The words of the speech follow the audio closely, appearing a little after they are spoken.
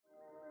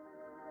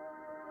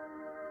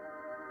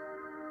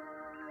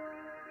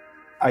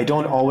I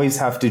don't always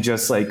have to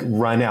just like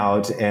run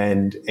out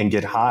and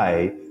get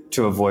high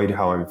to avoid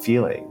how I'm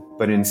feeling.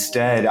 But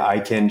instead, I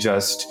can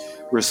just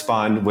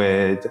respond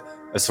with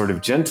a sort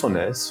of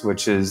gentleness,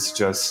 which is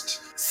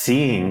just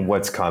seeing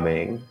what's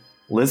coming,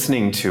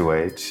 listening to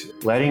it,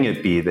 letting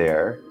it be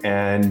there,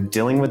 and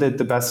dealing with it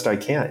the best I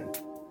can.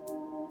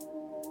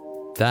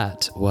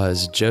 That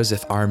was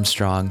Joseph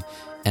Armstrong,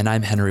 and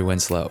I'm Henry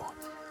Winslow.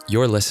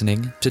 You're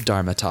listening to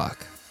Dharma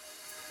Talk.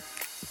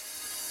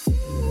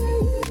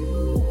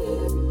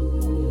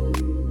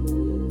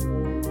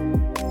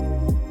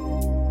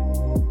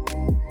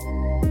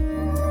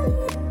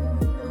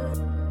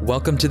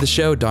 Welcome to the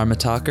show, Dharma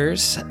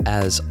Talkers.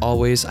 As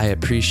always, I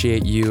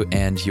appreciate you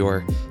and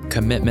your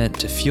commitment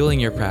to fueling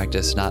your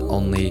practice not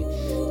only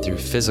through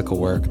physical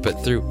work,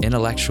 but through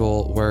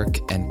intellectual work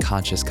and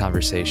conscious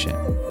conversation.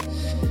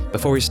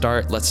 Before we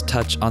start, let's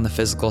touch on the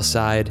physical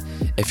side.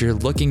 If you're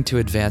looking to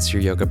advance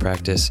your yoga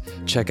practice,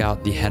 check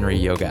out the Henry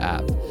Yoga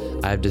app.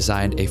 I've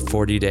designed a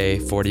 40-day,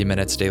 40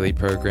 minutes daily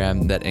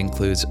program that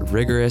includes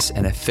rigorous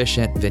and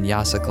efficient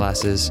vinyasa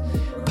classes,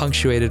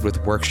 punctuated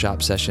with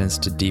workshop sessions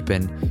to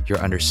deepen your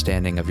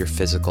understanding of your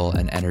physical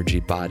and energy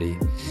body.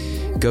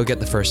 Go get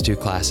the first 2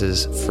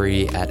 classes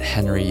free at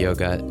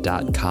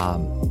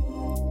henryyoga.com.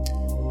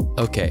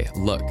 Okay,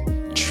 look,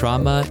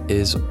 trauma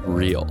is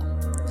real.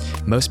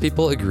 Most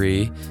people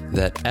agree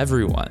that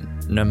everyone,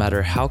 no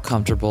matter how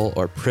comfortable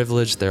or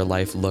privileged their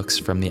life looks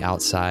from the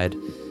outside,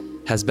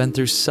 has been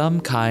through some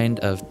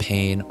kind of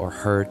pain or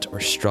hurt or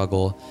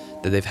struggle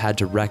that they've had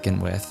to reckon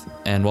with,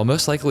 and will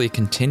most likely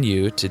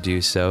continue to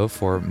do so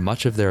for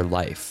much of their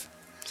life.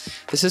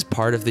 This is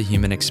part of the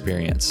human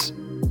experience.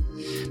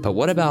 But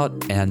what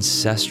about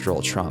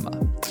ancestral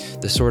trauma?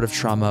 The sort of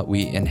trauma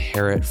we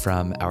inherit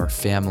from our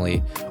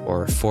family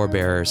or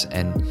forebears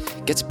and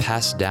gets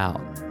passed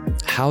down.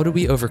 How do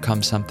we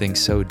overcome something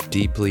so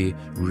deeply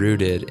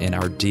rooted in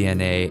our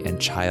DNA and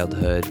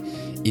childhood,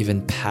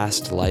 even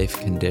past life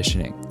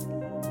conditioning?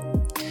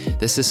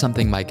 This is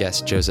something my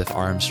guest Joseph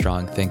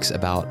Armstrong thinks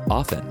about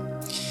often.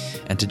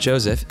 And to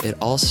Joseph, it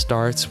all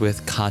starts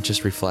with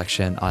conscious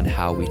reflection on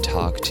how we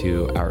talk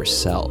to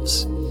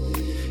ourselves.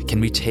 Can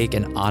we take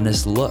an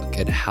honest look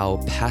at how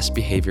past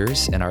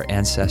behaviors in our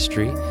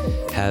ancestry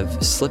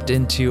have slipped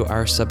into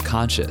our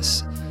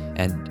subconscious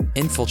and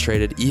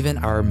infiltrated even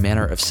our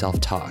manner of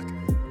self-talk?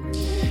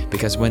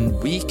 Because when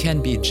we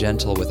can be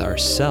gentle with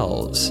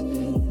ourselves,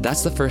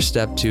 that's the first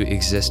step to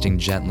existing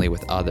gently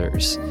with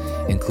others,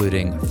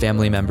 including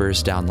family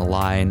members down the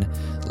line,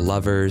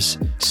 lovers,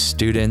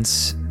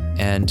 students,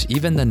 and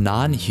even the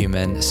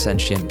non-human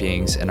sentient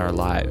beings in our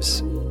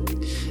lives.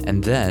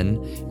 And then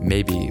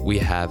maybe we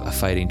have a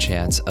fighting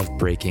chance of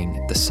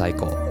breaking the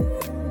cycle.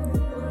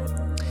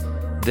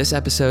 This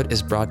episode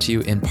is brought to you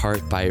in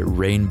part by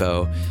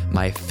Rainbow,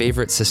 my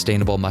favorite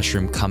sustainable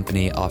mushroom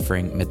company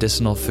offering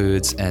medicinal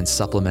foods and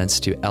supplements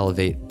to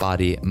elevate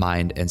body,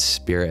 mind, and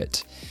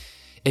spirit.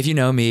 If you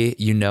know me,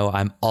 you know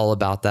I'm all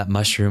about that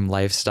mushroom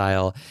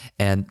lifestyle,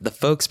 and the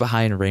folks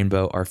behind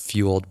Rainbow are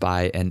fueled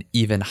by an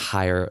even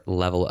higher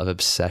level of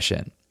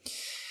obsession.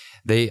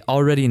 They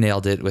already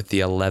nailed it with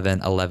the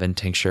 1111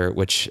 tincture,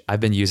 which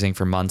I've been using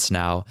for months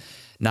now,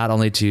 not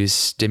only to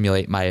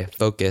stimulate my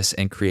focus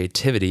and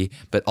creativity,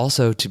 but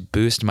also to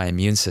boost my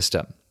immune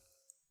system.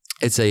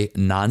 It's a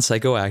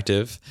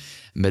non-psychoactive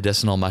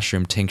medicinal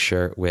mushroom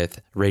tincture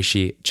with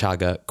reishi,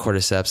 chaga,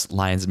 cordyceps,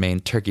 lion's mane,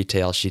 turkey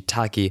tail,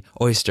 shiitake,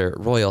 oyster,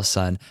 royal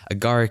sun,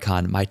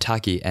 agarikon,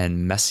 maitake,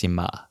 and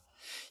messima.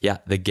 Yeah,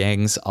 the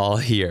gang's all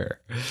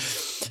here.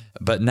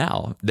 But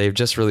now they've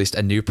just released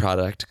a new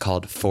product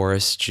called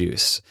Forest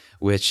Juice,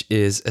 which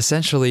is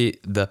essentially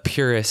the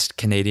purest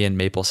Canadian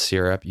maple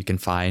syrup you can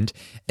find,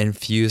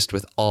 infused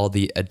with all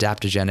the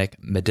adaptogenic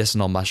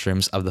medicinal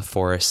mushrooms of the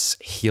forest's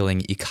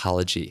healing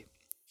ecology.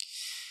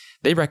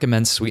 They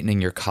recommend sweetening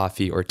your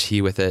coffee or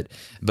tea with it,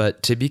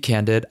 but to be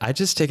candid, I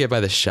just take it by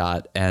the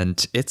shot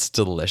and it's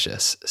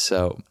delicious.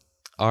 So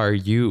are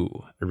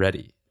you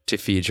ready to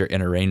feed your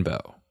inner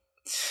rainbow?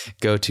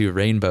 Go to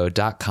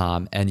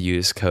rainbow.com and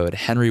use code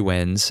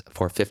HenryWins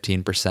for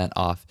 15%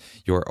 off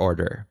your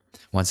order.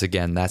 Once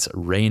again, that's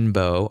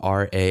rainbow,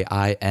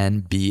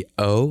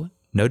 RAINBO,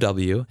 no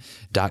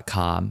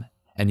W.com,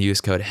 and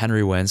use code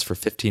HenryWins for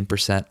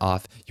 15%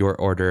 off your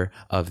order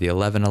of the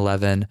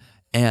 1111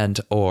 and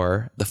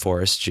or the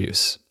Forest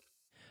Juice.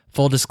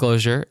 Full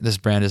disclosure, this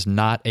brand is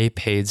not a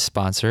paid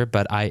sponsor,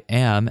 but I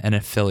am an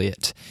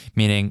affiliate,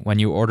 meaning when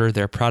you order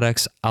their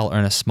products, I'll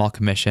earn a small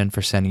commission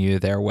for sending you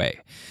their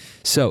way.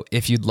 So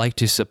if you'd like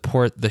to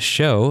support the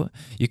show,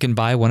 you can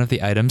buy one of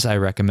the items I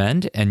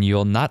recommend, and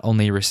you'll not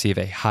only receive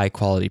a high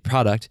quality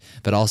product,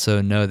 but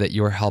also know that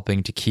you're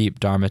helping to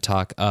keep Dharma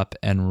Talk up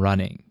and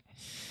running.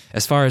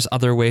 As far as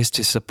other ways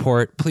to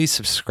support, please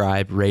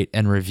subscribe, rate,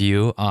 and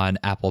review on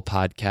Apple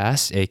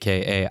Podcasts,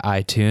 aka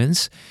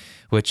iTunes,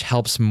 which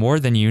helps more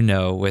than you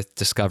know with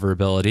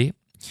discoverability,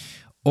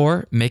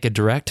 or make a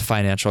direct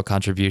financial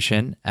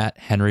contribution at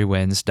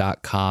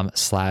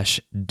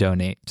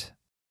henrywins.com/donate.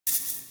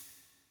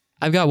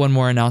 I've got one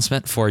more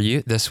announcement for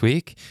you this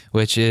week,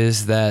 which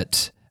is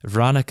that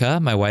Veronica,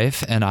 my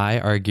wife, and I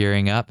are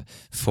gearing up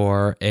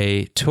for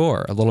a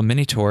tour, a little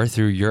mini tour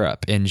through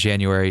Europe in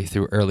January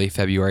through early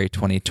February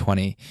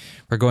 2020.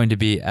 We're going to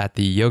be at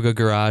the Yoga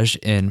Garage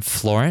in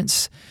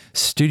Florence,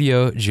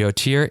 Studio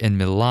Giotir in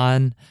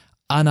Milan,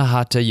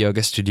 Anahata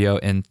Yoga Studio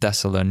in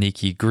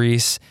Thessaloniki,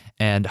 Greece,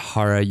 and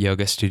Hara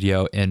Yoga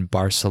Studio in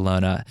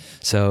Barcelona.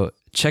 So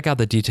check out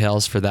the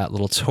details for that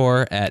little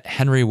tour at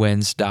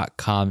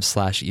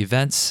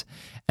henrywins.com/events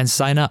and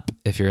sign up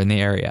if you're in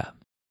the area.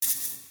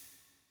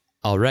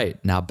 All right,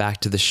 now back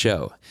to the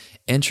show.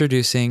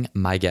 Introducing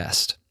my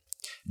guest.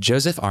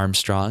 Joseph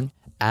Armstrong,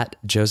 at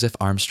Joseph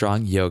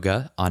Armstrong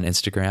Yoga on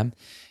Instagram,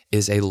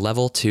 is a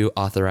level 2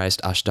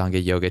 authorized Ashtanga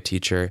yoga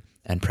teacher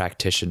and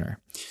practitioner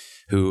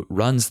who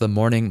runs the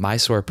Morning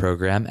Mysore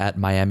program at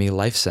Miami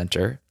Life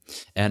Center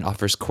and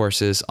offers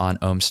courses on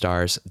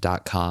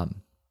omstars.com.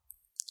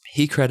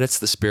 He credits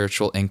the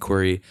spiritual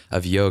inquiry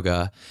of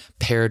yoga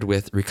paired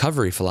with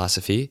recovery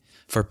philosophy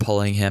for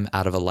pulling him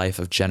out of a life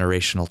of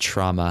generational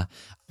trauma,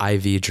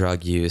 IV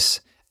drug use,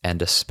 and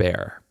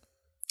despair.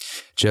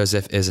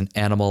 Joseph is an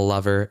animal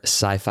lover,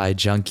 sci-fi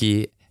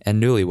junkie,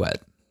 and newlywed.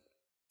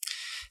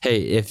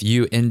 Hey, if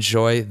you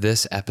enjoy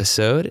this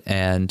episode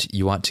and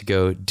you want to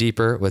go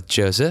deeper with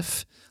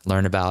Joseph,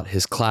 learn about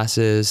his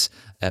classes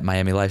at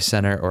Miami Life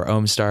Center or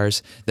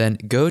OmStars, then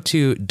go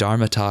to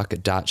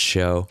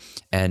dharmatalk.show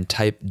and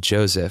type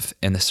Joseph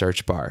in the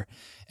search bar.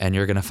 And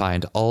you're going to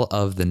find all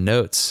of the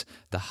notes,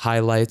 the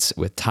highlights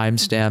with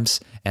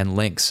timestamps and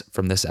links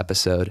from this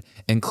episode,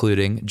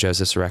 including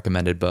Joseph's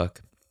recommended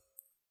book.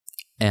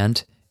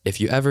 And if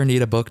you ever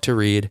need a book to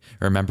read,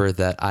 remember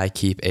that I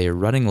keep a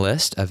running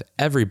list of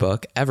every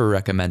book ever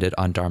recommended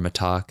on Dharma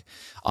Talk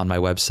on my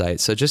website.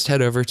 So just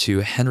head over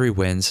to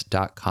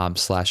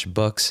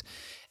henrywins.com/books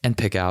and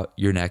pick out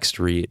your next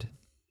read.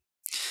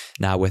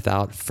 Now,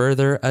 without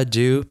further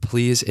ado,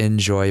 please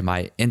enjoy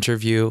my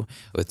interview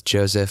with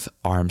Joseph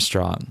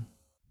Armstrong.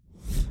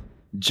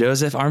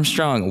 Joseph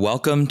Armstrong,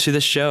 welcome to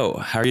the show.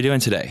 How are you doing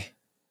today?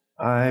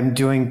 I'm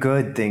doing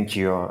good, thank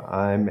you.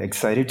 I'm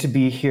excited to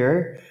be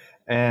here,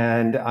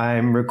 and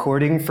I'm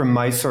recording from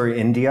Mysore,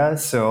 India.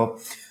 So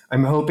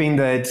I'm hoping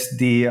that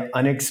the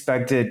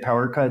unexpected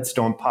power cuts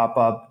don't pop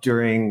up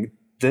during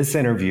this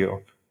interview.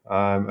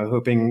 I'm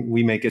hoping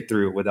we make it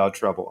through without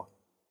trouble.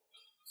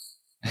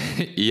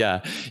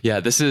 Yeah.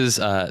 This is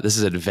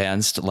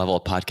advanced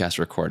level podcast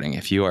recording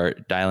if you are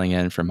dialing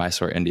in from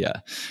Mysore,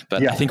 India.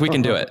 But yeah. I think we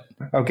can do it.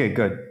 Okay,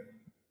 good.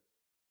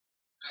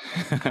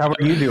 How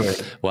are you doing?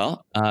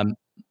 Well,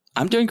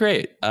 I'm doing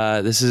great.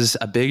 This is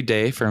a big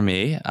day for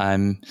me.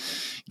 I'm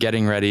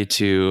getting ready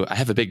I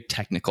have a big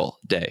technical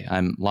day.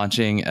 I'm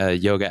launching a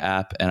yoga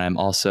app, and I'm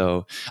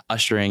also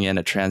ushering in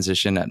a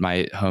transition at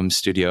my home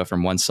studio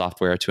from one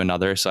software to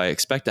another. So I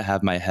expect to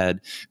have my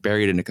head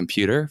buried in a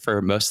computer for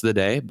most of the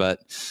day, but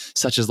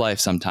such is life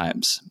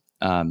sometimes.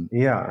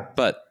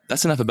 But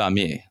that's enough about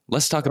me.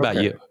 Let's talk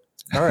about you.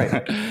 All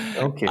right.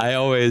 Okay. I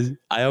always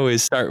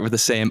start with the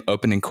same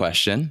opening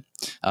question.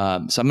 So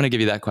I'm going to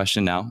give you that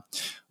question now.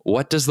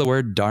 What does the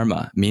word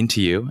Dharma mean to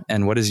you,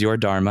 and what is your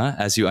Dharma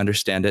as you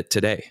understand it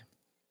today?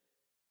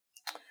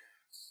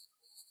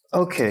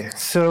 Okay,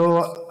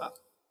 so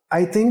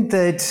I think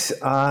that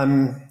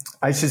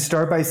I should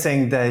start by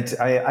saying that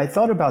I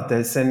thought about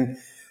this, and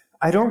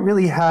I don't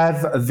really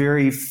have a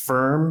very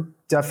firm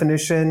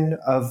definition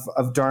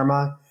of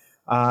Dharma,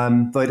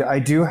 but I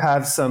do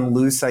have some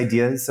loose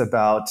ideas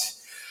about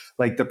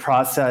like the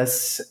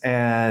process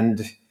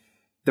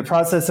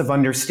of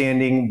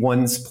understanding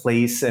one's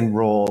place and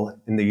role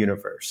in the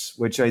universe,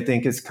 which I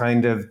think is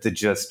kind of the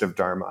gist of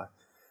Dharma.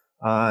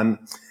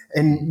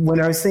 And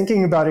when I was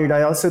thinking about it,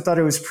 I also thought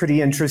it was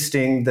pretty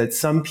interesting that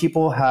some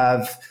people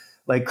have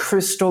like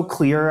crystal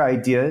clear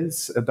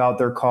ideas about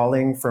their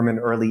calling from an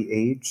early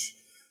age,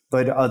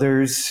 but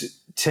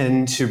others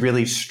tend to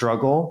really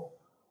struggle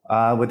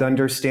with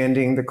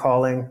understanding the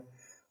calling.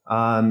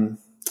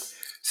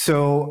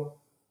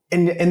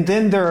 And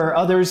then there are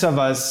others of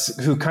us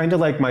who kind of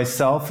like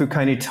myself, who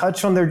kind of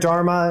touch on their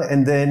Dharma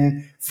and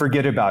then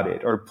forget about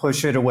it or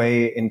push it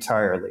away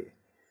entirely.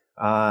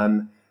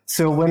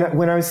 So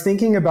when I was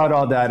thinking about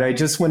all that, I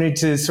just wanted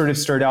to sort of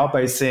start out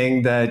by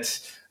saying that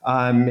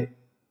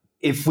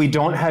if we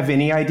don't have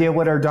any idea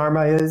what our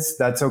Dharma is,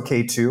 that's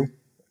okay too,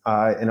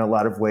 in a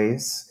lot of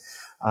ways.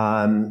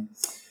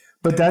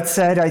 But that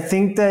said, I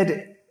think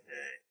that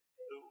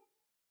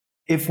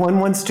if one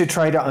wants to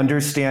try to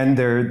understand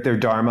their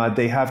Dharma,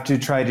 they have to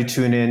try to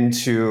tune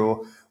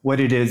into what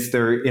it is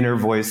their inner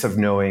voice of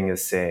knowing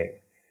is saying.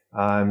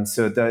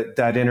 So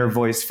that inner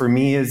voice for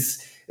me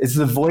is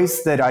the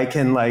voice that I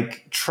can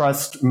like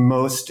trust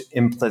most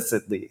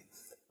implicitly.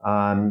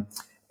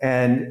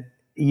 And,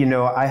 you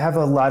know, I have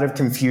a lot of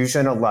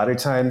confusion a lot of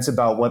times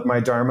about what my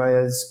Dharma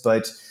is,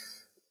 but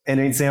an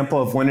example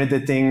of one of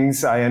the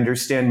things I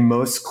understand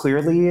most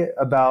clearly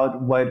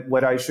about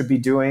what I should be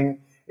doing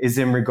is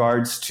in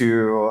regards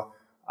to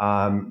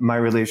my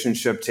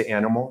relationship to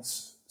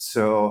animals.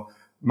 So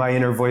my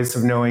inner voice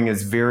of knowing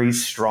is very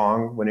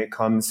strong when it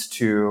comes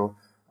to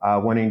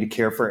wanting to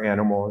care for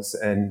animals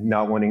and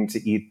not wanting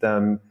to eat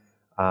them,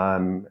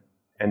 and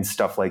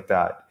stuff like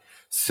that.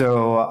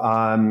 So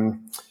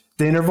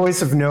the inner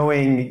voice of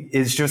knowing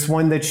is just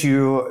one that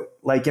you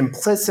like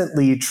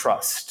implicitly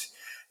trust.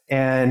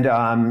 And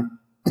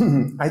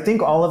I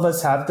think all of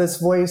us have this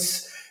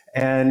voice,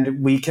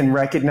 and we can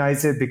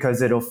recognize it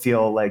because it'll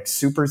feel like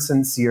super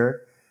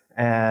sincere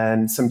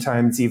and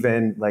sometimes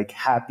even like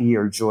happy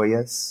or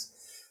joyous.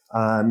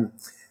 And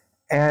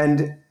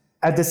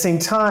at the same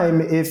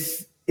time,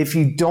 if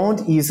you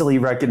don't easily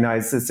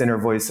recognize this inner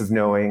voice of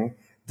knowing,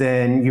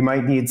 then you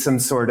might need some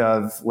sort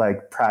of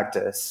like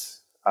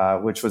practice,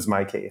 which was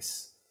my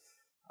case.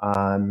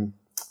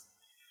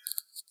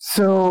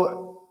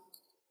 So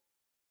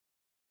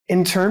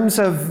in terms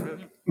of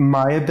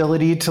my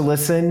ability to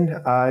listen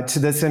to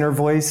this inner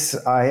voice,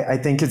 I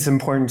think it's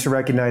important to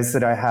recognize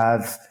that I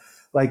have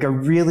like a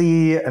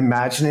really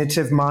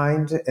imaginative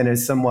mind and a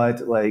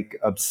somewhat like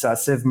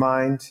obsessive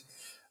mind.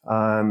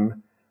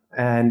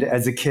 And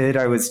as a kid,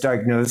 I was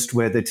diagnosed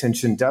with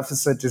attention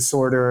deficit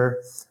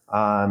disorder.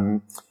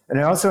 And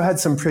I also had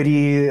some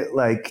pretty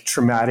like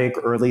traumatic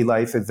early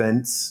life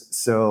events.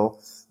 So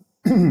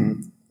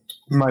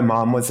my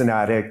mom was an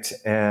addict,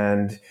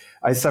 and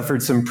I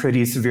suffered some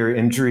pretty severe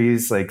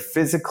injuries, like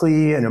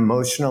physically and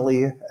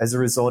emotionally as a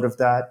result of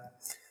that.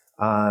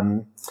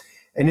 And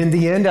in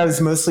the end, I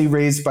was mostly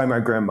raised by my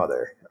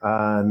grandmother.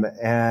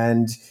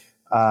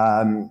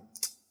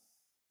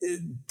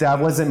 That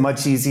wasn't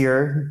much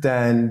easier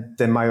than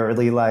my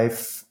early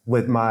life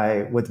with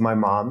my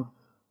mom.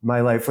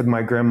 My life with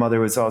my grandmother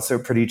was also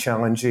pretty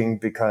challenging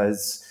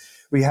because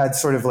we had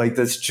sort of like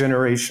this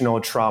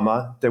generational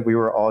trauma that we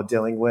were all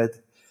dealing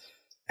with.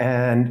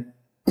 And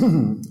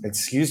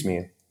excuse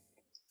me,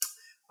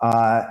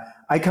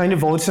 I kind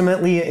of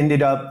ultimately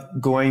ended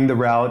up going the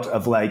route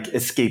of like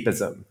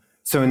escapism.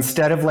 So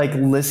instead of like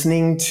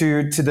listening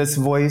to this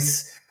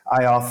voice,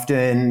 I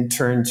often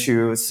turned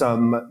to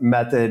some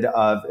method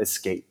of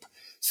escape.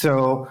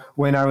 So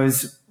when I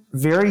was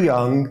very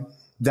young,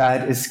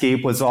 that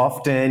escape was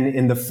often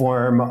in the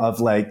form of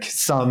like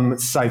some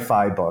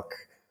sci-fi book.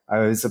 I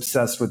was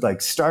obsessed with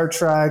like Star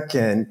Trek,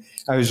 and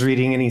I was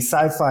reading any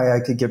sci-fi I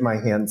could get my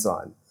hands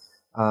on.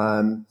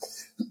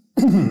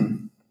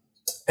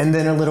 And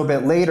then a little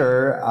bit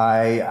later,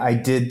 I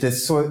did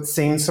this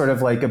same sort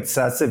of like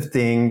obsessive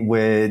thing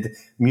with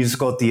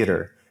musical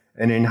theater.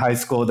 And in high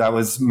school, that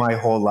was my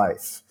whole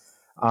life.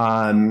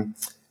 And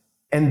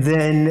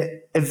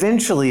then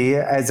eventually,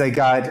 as I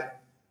got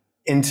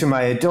into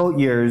my adult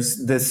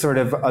years, this sort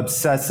of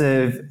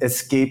obsessive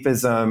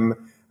escapism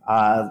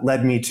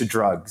led me to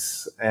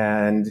drugs,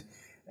 and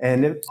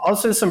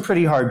also some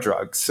pretty hard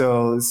drugs.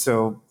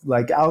 So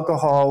like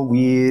alcohol,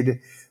 weed,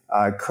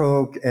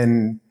 coke,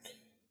 and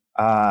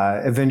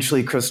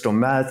eventually crystal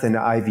meth and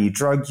IV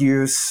drug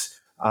use.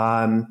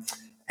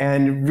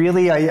 And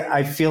really,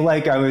 I feel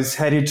like I was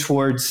headed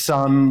towards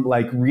some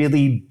like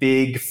really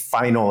big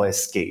final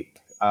escape.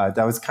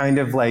 That was kind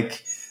of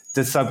like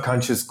the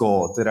subconscious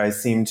goal that I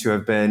seem to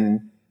have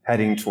been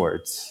heading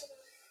towards.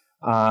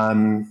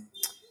 But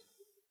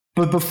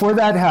before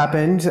that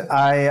happened,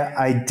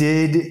 I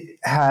did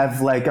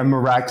have like a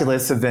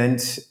miraculous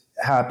event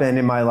happen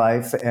in my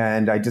life,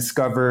 and I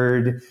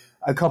discovered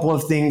a couple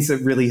of things that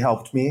really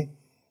helped me.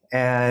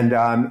 And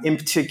in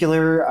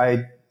particular,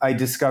 I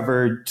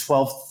discovered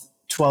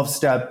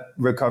 12-step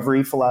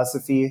recovery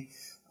philosophy,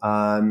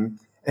 and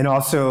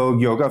also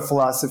yoga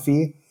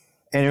philosophy.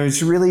 And it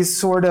was really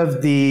sort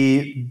of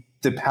the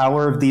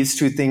power of these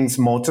two things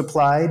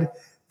multiplied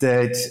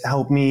that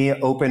helped me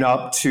open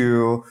up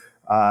to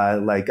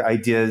like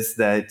ideas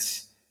like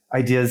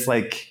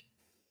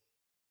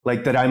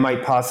that I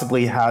might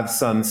possibly have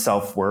some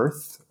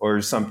self-worth or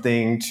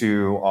something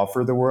to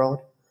offer the world.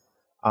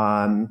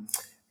 And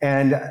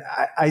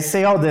I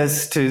say all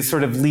this to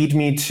sort of lead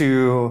me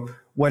to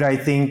what I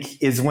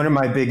think is one of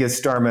my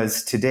biggest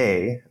dharmas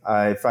today,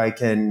 if I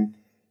can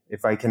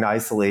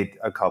isolate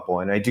a couple.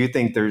 And I do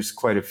think there's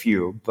quite a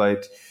few,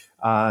 but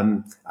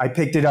I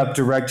picked it up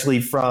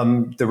directly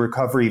from the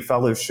Recovery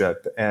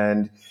Fellowship.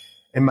 And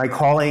my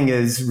calling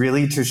is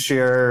really to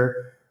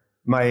share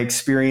my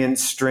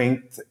experience,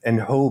 strength,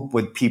 and hope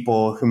with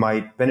people who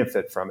might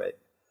benefit from it.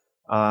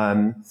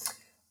 And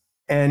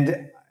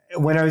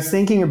when I was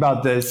thinking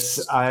about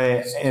this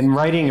and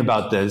writing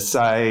about this,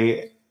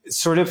 I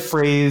sort of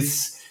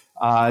phrase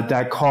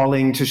that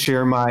calling to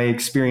share my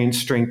experience,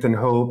 strength, and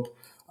hope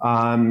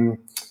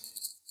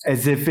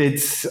as if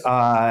it's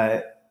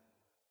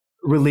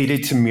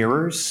related to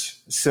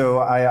mirrors. So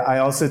I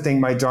also think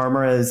my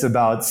Dharma is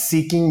about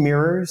seeking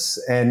mirrors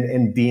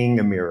and being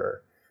a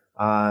mirror.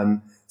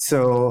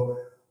 So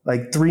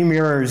like 3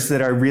 mirrors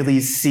that I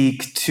really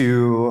seek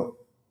to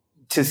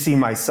see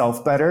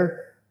myself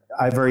better.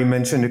 I've already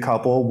mentioned a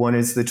couple. One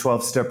is the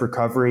 12-step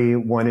recovery,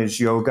 one is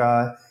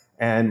yoga,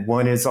 and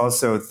one is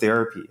also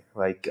therapy,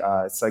 like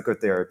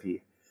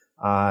psychotherapy.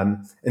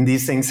 And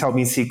these things help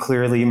me see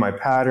clearly my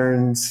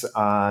patterns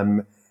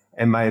and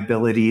my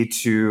ability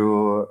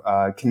to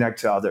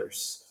connect to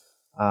others.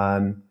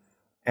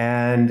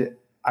 And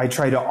I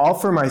try to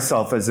offer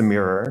myself as a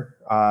mirror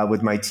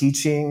with my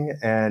teaching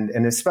and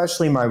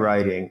especially my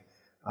writing.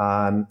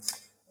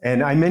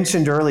 And I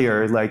mentioned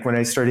earlier, like when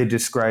I started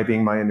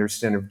describing my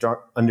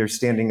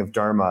understanding of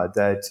Dharma,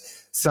 that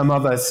some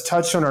of us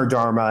touch on our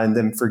Dharma and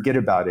then forget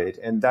about it.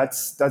 And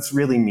that's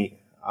really me.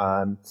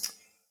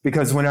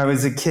 Because when I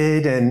was a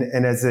kid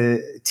and as a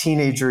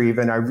teenager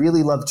even, I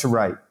really loved to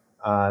write.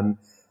 And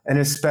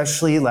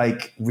especially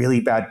like really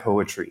bad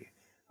poetry.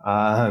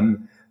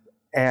 And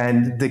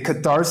the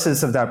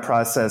catharsis of that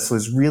process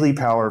was really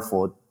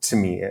powerful to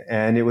me.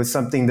 And it was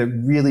something that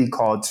really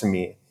called to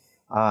me.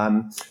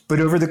 But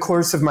over the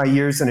course of my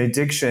years in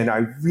addiction,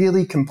 I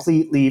really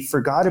completely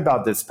forgot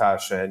about this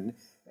passion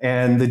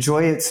and the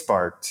joy it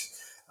sparked.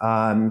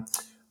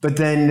 But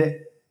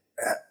then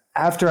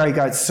after I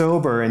got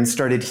sober and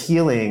started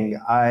healing,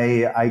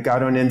 I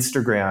got on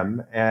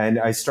Instagram and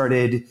I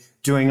started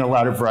doing a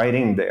lot of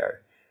writing there.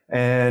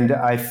 And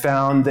I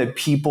found that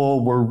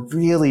people were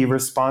really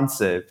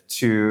responsive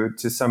to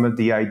some of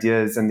the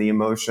ideas and the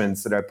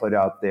emotions that I put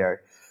out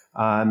there.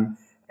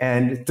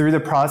 And through the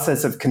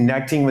process of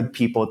connecting with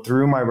people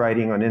through my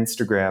writing on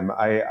Instagram,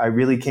 I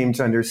really came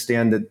to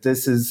understand that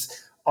this is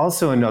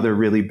also another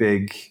really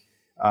big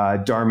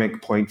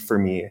dharmic point for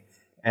me.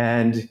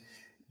 And,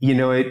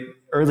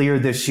 earlier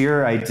this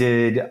year, I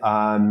did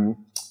a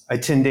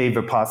 10-day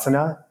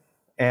Vipassana,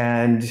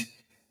 and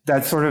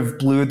that sort of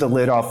blew the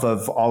lid off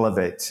of all of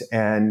it.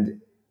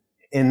 And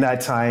in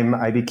that time,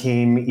 I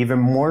became even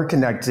more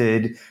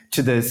connected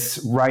to this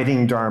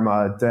writing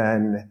Dharma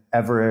than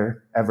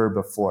ever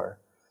before.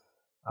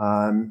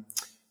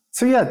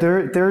 So yeah,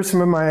 there are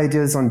some of my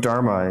ideas on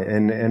Dharma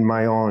and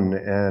my own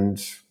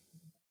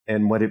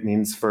and what it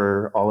means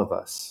for all of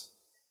us.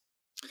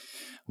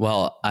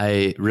 Well,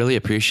 I really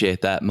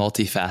appreciate that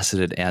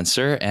multifaceted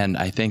answer. And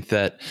I think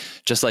that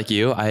just like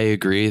you, I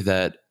agree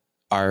that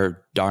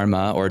our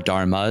Dharma or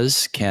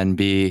Dharmas can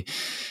be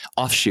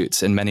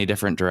offshoots in many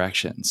different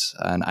directions.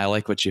 And I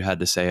like what you had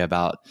to say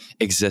about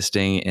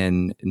existing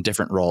in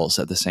different roles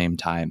at the same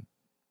time.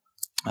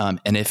 And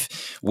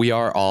if we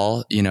are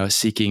all,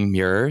 seeking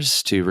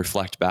mirrors to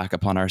reflect back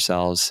upon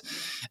ourselves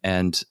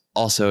and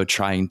also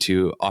trying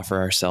to offer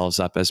ourselves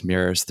up as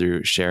mirrors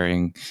through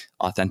sharing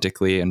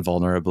authentically and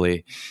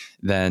vulnerably,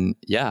 then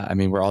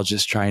we're all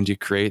just trying to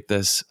create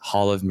this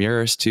hall of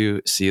mirrors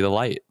to see the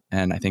light.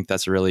 And I think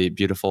that's a really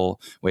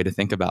beautiful way to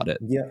think about it.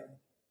 Yeah.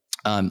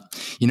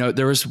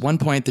 There was one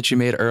point that you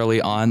made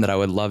early on that I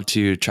would love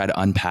to try to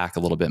unpack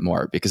a little bit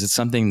more, because it's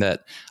something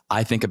that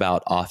I think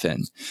about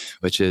often,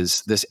 which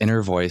is this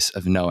inner voice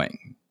of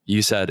knowing.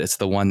 You said it's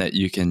the one that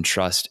you can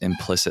trust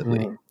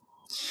implicitly.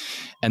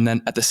 And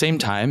then at the same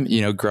time,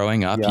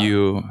 growing up,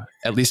 you,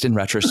 at least in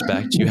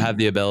retrospect, you have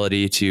the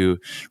ability to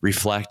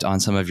reflect on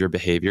some of your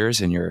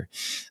behaviors and your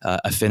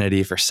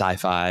affinity for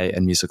sci-fi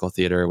and musical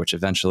theater, which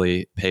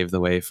eventually paved the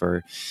way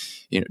for,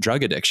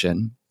 drug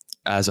addiction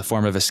as a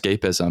form of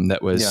escapism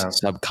that was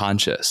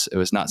subconscious. It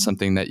was not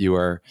something that you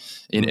were,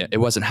 it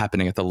wasn't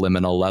happening at the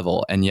liminal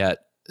level. And yet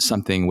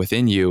something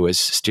within you is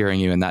steering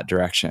you in that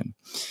direction.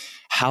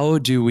 How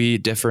do we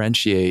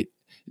differentiate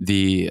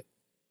the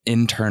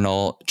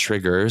internal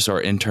triggers or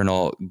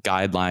internal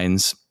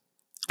guidelines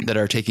that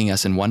are taking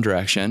us in one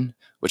direction,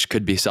 which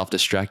could be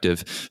self-destructive,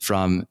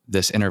 from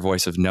this inner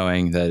voice of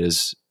knowing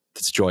that's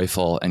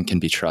joyful and can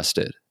be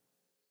trusted?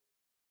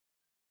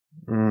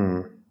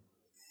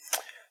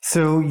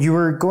 So you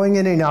were going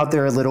in and out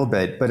there a little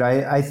bit, but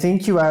I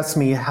think you asked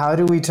me, how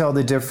do we tell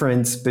the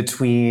difference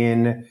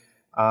between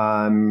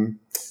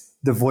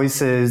the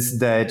voices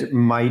that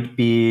might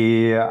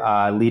be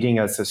leading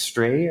us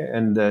astray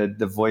and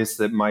the voice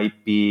that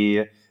might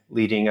be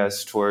leading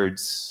us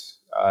towards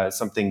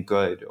something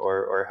good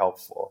or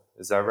helpful?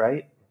 Is that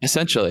right?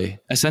 Essentially,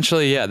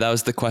 yeah, that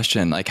was the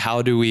question. Like,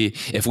 how do we,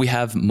 if we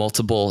have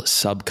multiple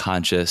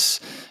subconscious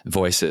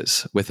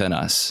voices within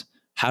us,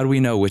 how do we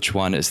know which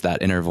one is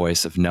that inner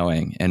voice of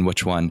knowing and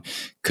which one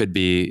could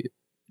be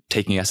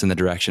taking us in the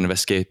direction of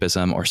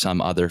escapism or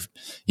some other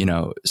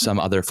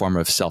form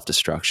of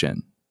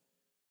self-destruction?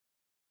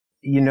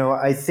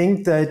 I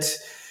think that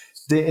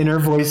the inner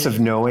voice of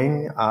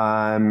knowing,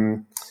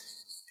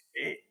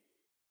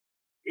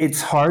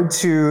 it's hard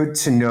to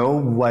know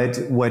what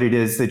it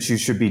is that you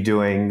should be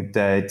doing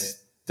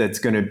that's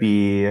going to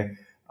be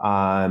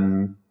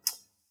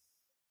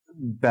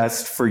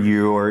best for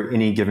you or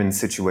any given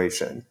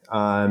situation.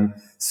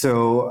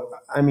 So,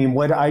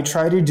 what I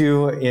try to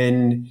do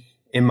in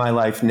my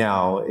life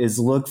now is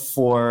look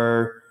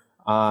for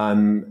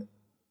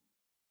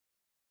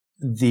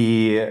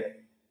the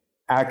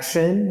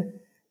action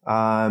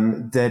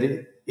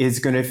that is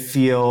going to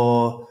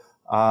feel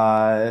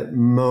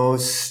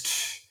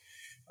most,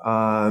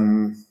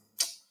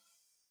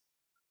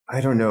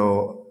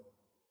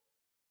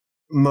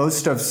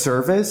 most of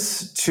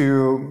service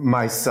to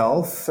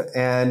myself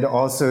and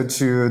also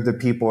to the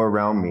people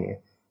around me.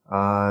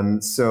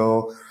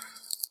 So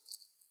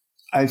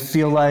I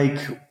feel like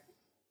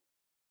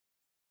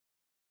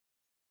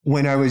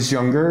when I was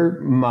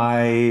younger,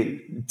 my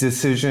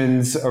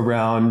decisions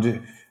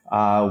around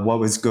what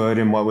was good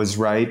and what was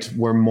right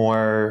were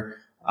more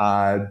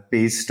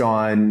based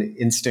on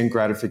instant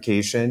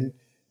gratification,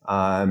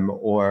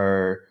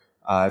 or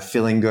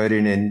feeling good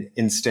in an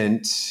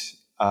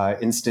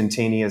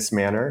instantaneous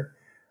manner.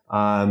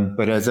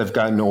 But as I've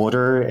gotten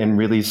older and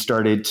really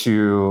started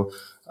to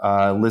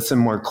listen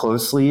more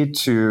closely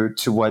to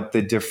what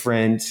the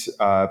different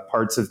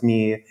parts of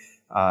me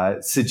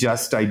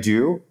suggest I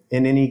do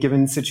in any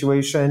given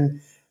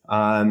situation,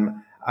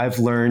 I've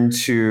learned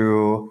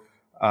to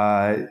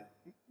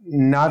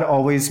not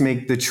always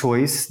make the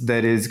choice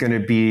that is going to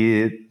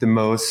be the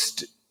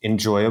most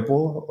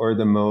enjoyable or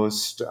the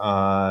most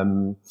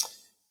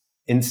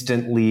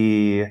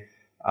instantly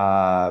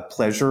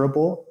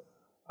pleasurable,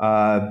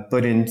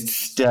 but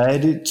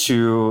instead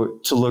to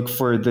look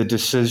for the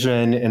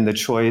decision and the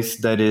choice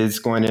that is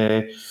going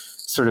to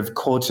sort of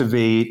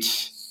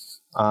cultivate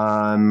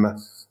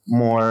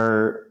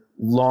more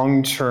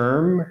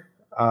long-term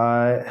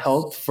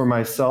health for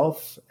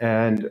myself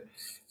and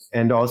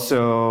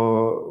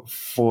also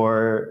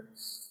for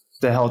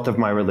the health of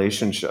my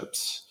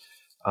relationships.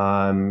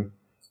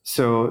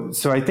 So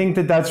I think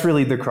that that's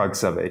really the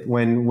crux of it.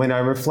 When I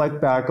reflect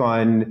back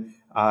on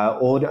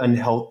old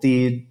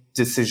unhealthy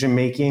decision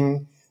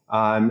making,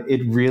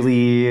 it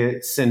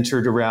really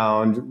centered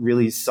around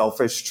really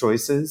selfish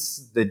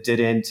choices that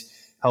didn't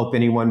help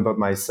anyone but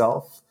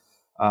myself.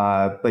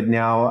 But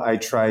now I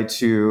try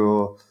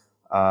to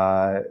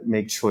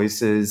make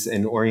choices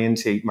and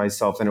orientate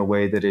myself in a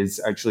way that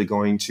is actually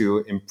going to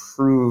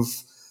improve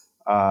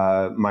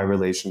my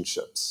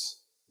relationships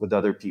with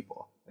other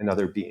people and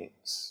other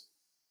beings.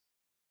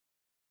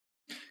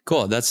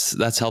 Cool.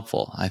 That's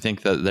helpful. I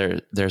think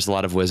that there's a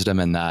lot of wisdom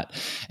in that,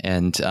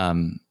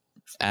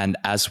 and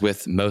as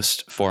with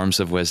most forms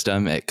of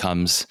wisdom, it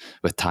comes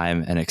with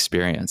time and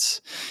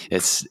experience.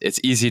 It's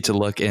easy to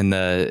look in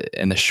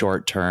the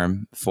short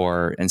term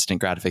for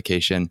instant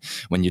gratification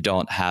when you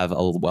don't have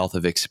a wealth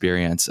of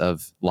experience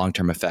of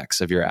long-term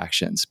effects of your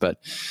actions. But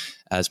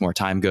as more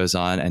time goes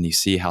on and you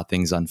see how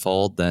things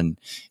unfold, then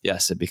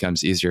yes, it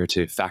becomes easier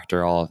to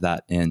factor all of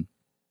that in.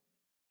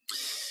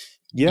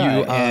 Yeah,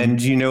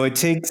 and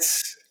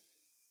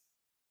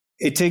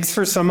it takes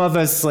for some of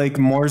us like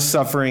more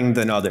suffering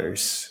than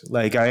others.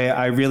 Like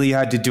I really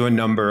had to do a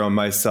number on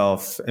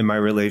myself and my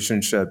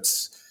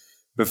relationships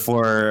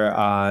before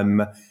I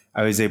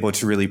was able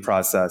to really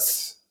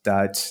process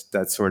that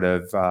sort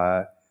of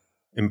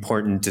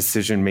important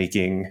decision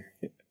making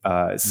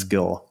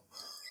skill.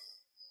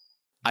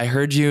 I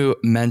heard you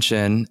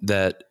mention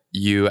that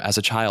you as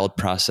a child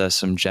processed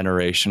some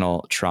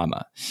generational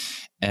trauma.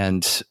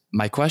 And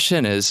my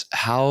question is,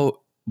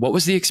 what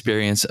was the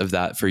experience of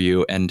that for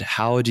you, and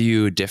how do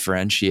you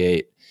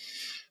differentiate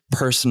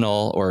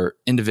personal or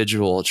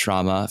individual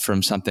trauma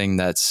from something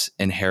that's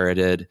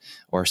inherited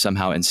or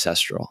somehow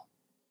ancestral?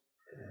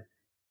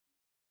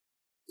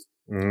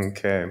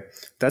 Okay,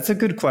 that's a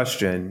good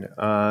question.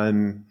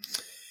 And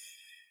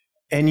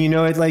in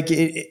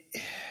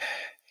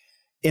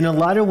a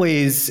lot of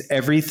ways,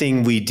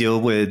 everything we deal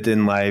with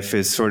in life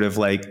is sort of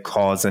like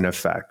cause and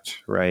effect,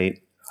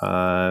 right? This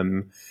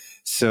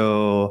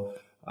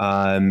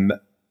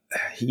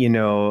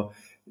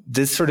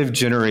sort of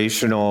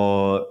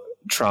generational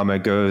trauma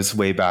goes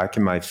way back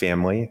in my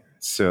family.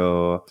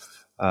 So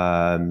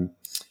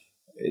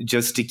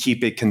just to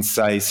keep it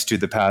concise to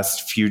the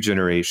past few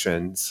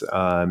generations,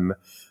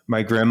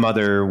 my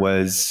grandmother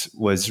was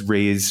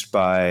raised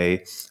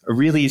by a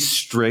really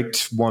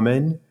strict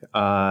woman,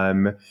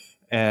 and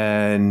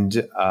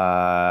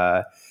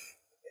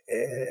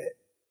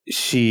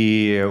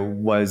she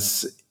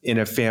was in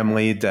a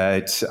family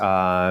that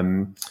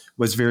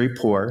was very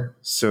poor.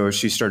 So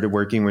she started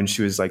working when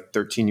she was like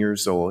 13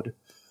 years old.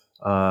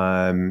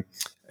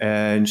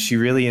 And she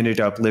really ended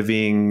up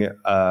living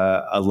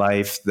a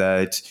life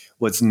that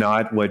was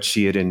not what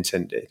she had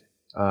intended,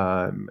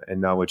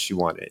 and not what she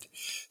wanted.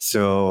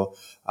 So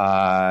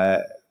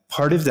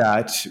part of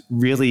that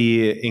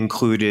really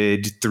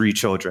included three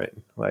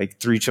children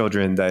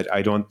that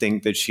I don't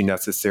think that she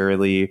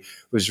necessarily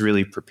was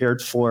really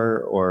prepared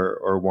for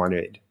or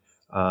wanted.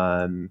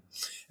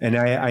 And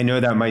I know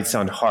that might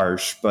sound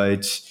harsh,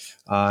 but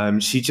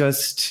she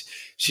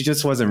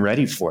just wasn't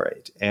ready for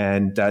it.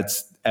 And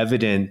that's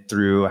evident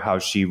through how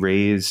she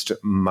raised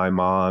my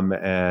mom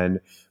and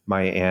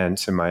my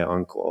aunt and my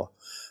uncle.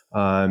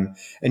 And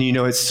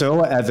it's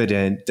so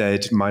evident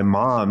that my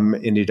mom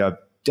ended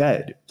up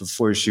dead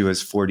before she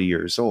was 40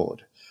 years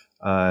old.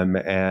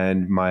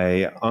 And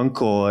my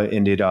uncle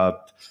ended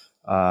up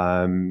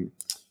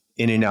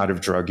in and out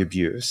of drug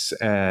abuse.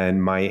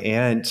 And my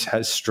aunt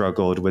has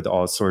struggled with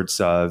all sorts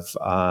of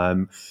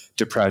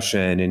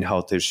depression and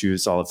health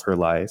issues all of her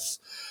life.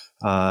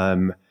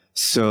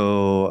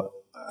 So,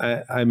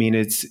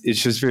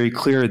 it's just very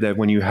clear that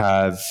when you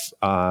have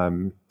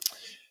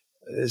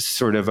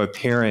sort of a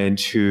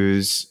parent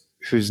who's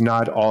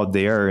not all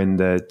there in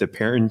the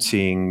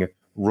parenting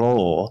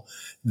role,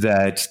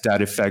 that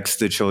affects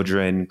the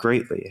children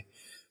greatly.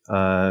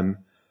 And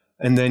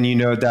And then,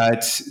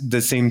 that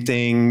the same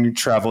thing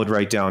traveled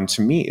right down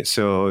to me.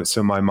 So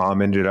my mom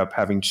ended up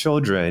having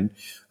children.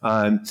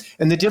 And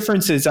the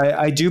difference is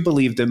I do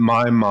believe that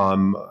my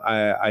mom,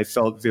 I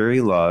felt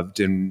very loved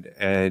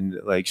and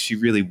like she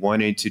really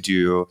wanted to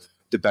do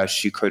the best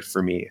she could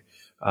for me.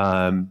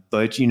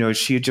 But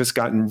she had just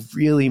gotten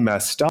really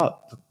messed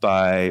up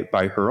by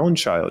her own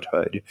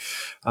childhood.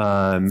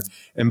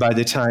 And by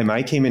the time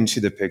I came into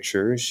the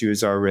picture, she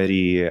was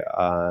already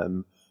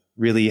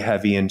really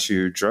heavy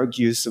into drug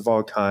use of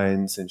all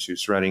kinds, and she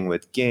was running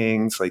with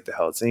gangs like the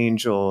Hells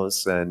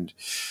Angels, and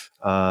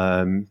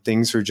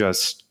things were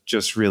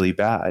just really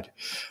bad.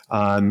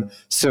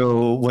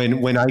 So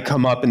when I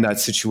come up in that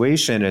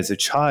situation as a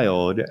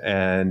child,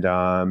 and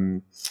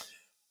I'm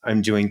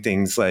doing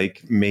things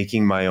like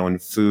making my own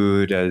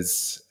food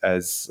as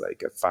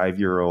like a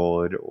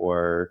 5-year-old,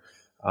 or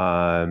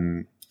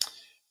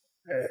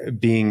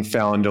being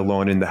found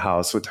alone in the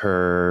house with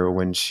her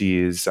when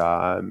she's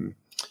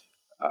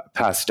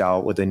passed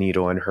out with a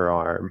needle in her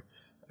arm,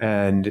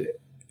 and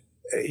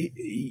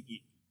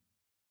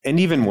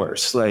even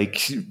worse,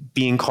 like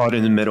being caught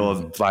in the middle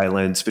of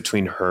violence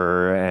between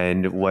her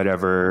and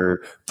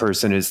whatever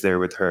person is there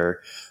with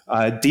her.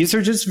 These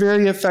are just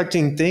very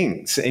affecting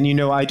things. And,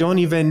 I don't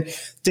even,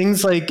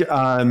 things like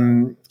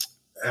ending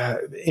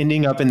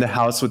up in the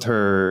house with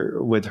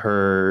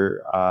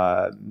her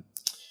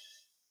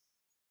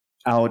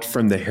out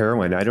from the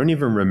heroin. I don't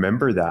even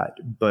remember that,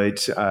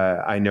 but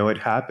I know it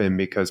happened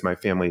because my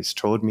family has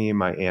told me.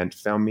 My aunt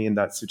found me in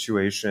that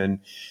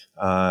situation.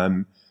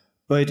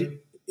 But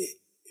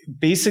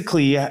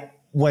basically,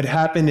 what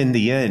happened in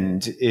the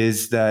end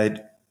is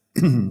that,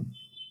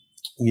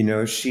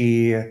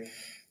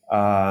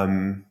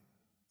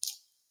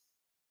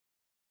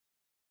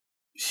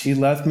 she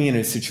left me in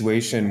a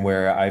situation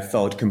where I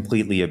felt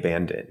completely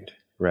abandoned.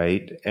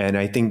 Right. And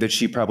I think that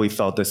she probably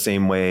felt the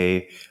same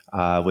way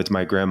with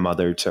my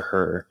grandmother to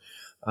her.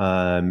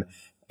 And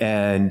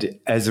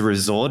as a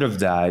result of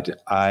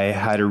that, I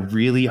had a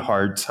really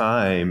hard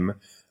time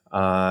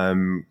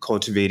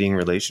cultivating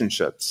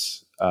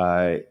relationships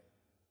to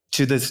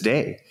this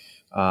day.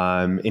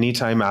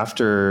 Anytime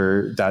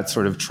after that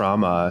sort of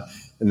trauma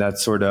and that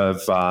sort of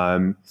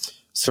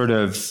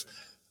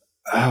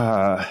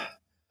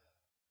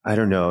I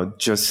don't know,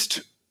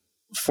 just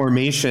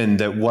formation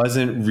that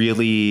wasn't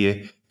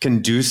really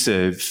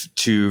conducive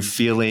to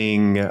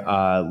feeling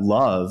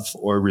love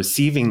or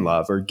receiving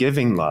love or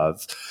giving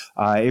love,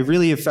 it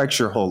really affects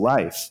your whole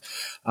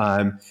life.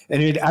 And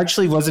it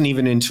actually wasn't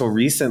even until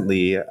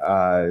recently,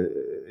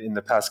 in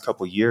the past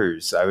couple of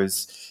years,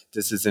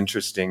 this is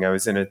interesting, I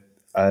was in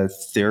a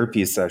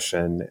therapy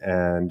session,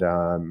 and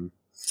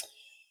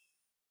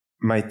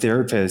my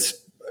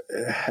therapist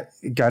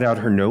got out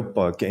her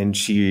notebook, and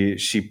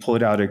she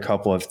pulled out a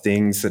couple of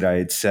things that I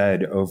had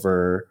said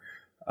over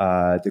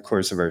the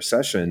course of our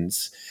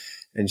sessions.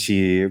 And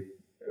she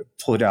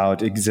pulled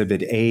out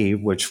Exhibit A,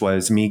 which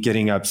was me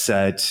getting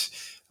upset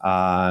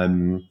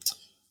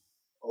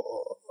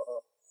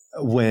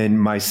when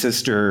my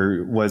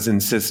sister was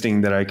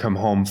insisting that I come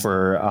home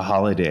for a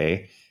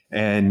holiday,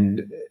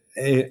 and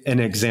an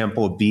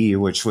Example B,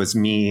 which was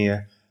me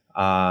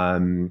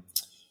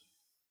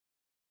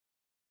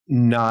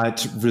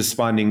not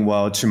responding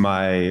well to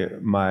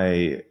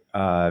my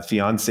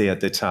fiance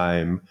at the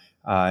time,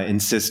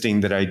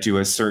 insisting that I do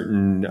a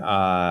certain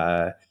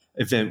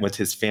event with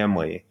his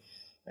family.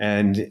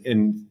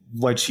 And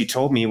what she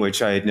told me,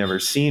 which I had never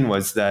seen,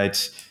 was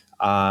that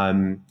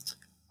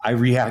I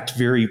react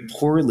very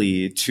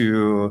poorly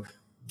to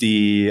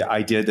the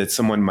idea that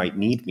someone might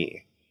need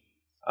me.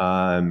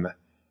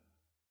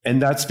 And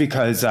that's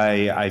because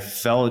I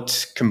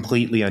felt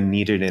completely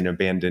unneeded and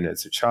abandoned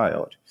as a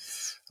child.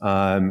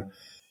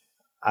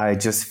 I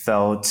just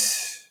felt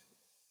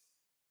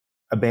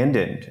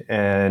abandoned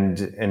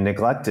and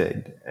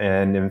neglected.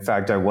 And in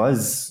fact, I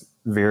was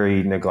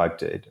very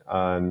neglected.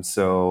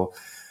 So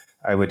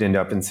I would end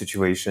up in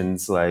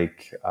situations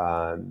like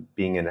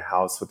being in a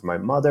house with my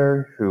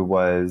mother, who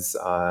was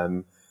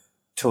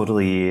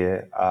totally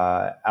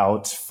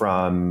out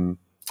from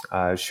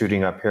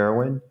shooting up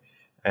heroin.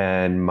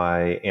 And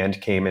my aunt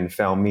came and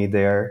found me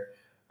there.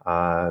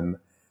 And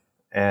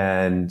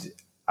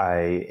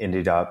I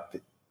ended up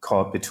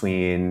caught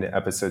between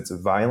episodes of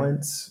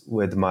violence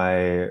with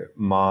my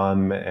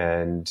mom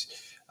and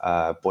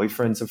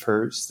boyfriends of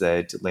hers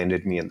that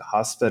landed me in the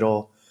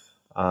hospital.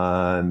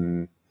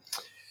 And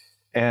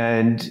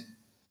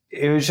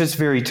it was just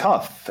very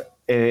tough.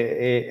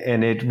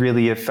 And it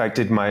really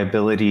affected my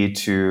ability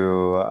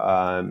to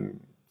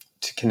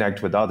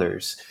connect with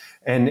others.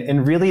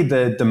 And really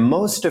the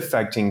most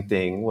affecting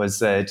thing was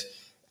that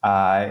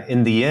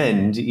in the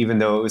end, even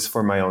though it was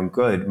for my own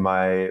good,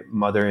 my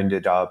mother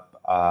ended up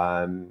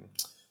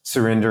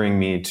surrendering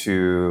me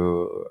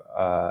to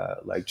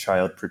like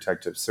Child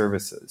Protective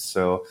Services.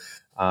 So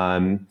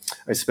I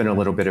spent a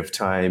little bit of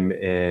time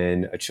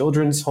in a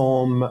children's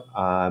home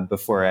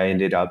before I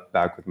ended up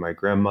back with my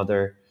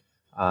grandmother.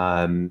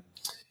 And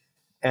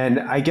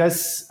I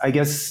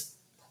guess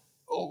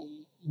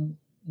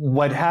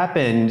what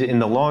happened in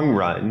the long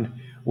run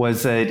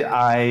was that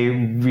I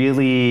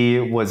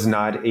really was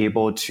not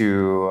able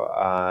to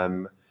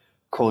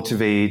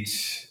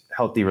cultivate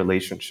healthy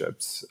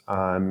relationships.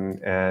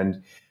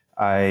 And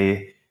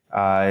I,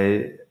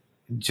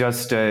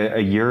 just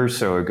a year or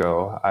so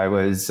ago, I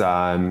was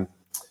in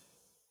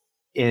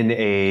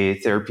a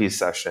therapy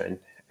session,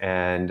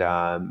 and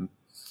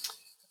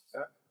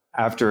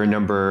after a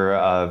number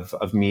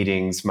of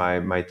meetings,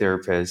 my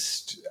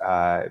therapist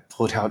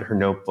pulled out her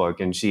notebook,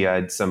 and she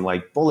had some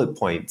like bullet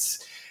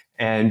points.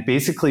 And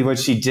basically what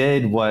she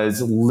did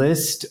was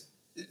list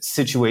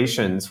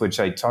situations, which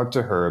I talked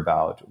to her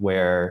about,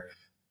 where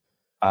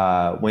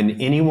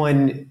when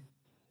anyone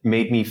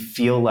made me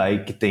feel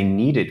like they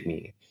needed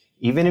me,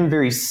 even in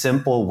very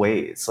simple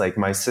ways, like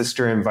my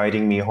sister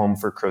inviting me home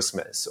for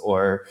Christmas,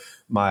 or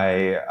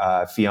my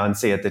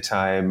fiance at the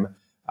time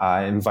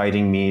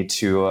inviting me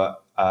to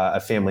a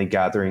family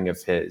gathering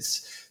of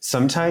his.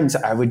 Sometimes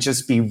I would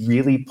just be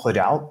really put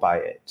out by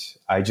it.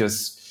 I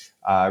just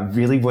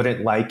really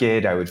wouldn't like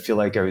it. I would feel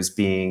like I was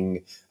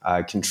being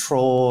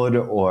controlled,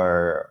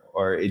 or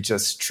it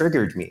just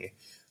triggered me.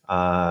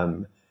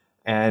 And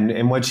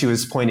what she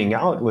was pointing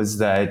out was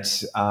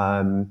that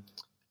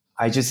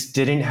I just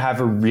didn't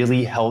have a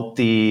really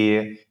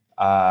healthy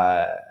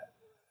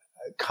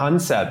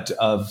concept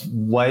of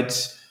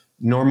what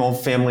normal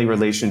family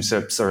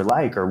relationships are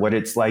like, or what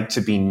it's like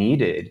to be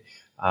needed.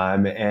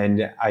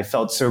 And I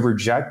felt so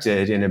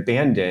rejected and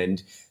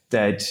abandoned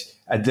that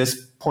at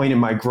this point in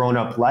my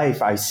grown-up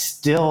life, I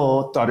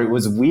still thought it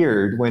was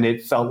weird when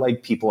it felt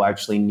like people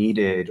actually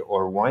needed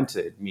or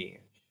wanted me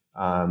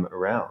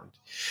around.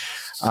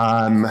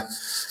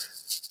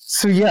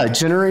 So yeah,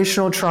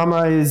 generational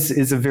trauma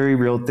is a very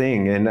real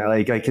thing, and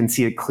like I can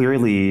see it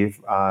clearly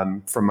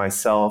from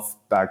myself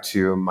back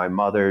to my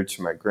mother,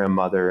 to my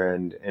grandmother,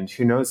 and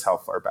who knows how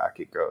far back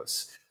it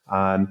goes.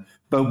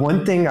 But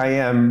one thing I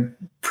am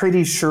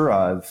pretty sure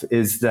of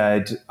is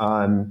that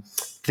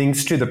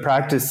thanks to the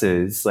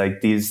practices,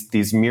 like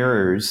these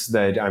mirrors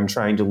that I'm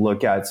trying to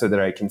look at so that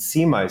I can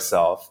see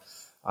myself,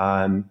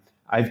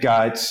 I've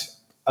got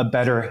a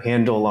better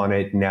handle on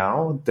it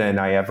now than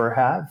I ever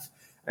have,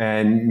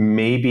 and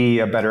maybe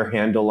a better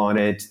handle on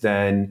it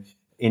than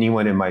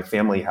anyone in my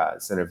family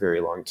has in a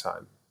very long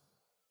time.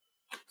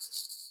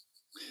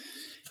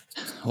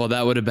 Well,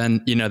 that would have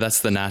been,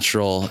 that's the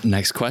natural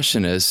next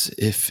question, is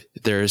if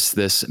there's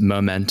this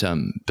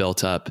momentum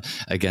built up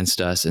against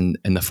us in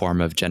the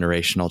form of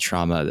generational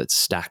trauma that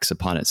stacks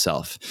upon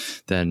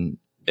itself, then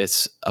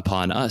it's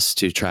upon us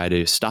to try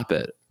to stop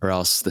it, or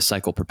else the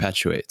cycle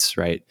perpetuates,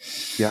 right?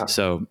 Yeah.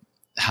 So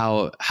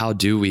how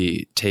do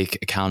we take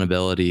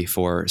accountability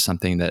for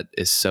something that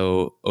is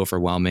so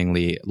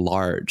overwhelmingly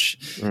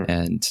large,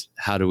 and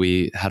how do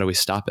we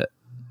stop it?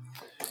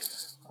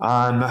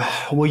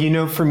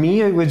 Well, for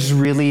me, it was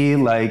really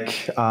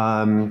like,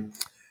 I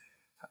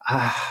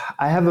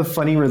have a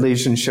funny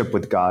relationship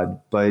with God,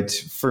 but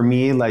for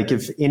me, like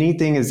if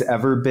anything has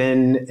ever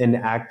been an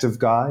act of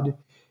God,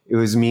 it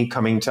was me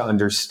coming to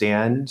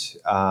understand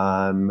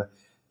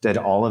that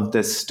all of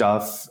this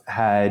stuff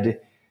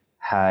had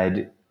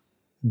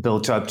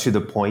built up to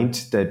the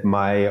point that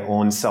my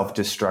own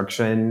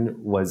self-destruction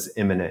was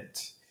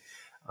imminent.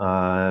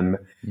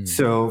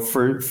 So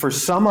for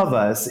some of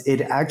us,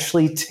 it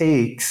actually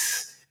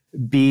takes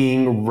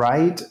being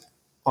right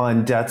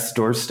on death's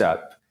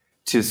doorstep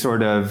to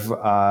sort of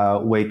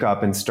wake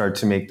up and start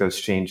to make those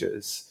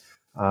changes.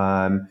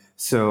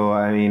 So,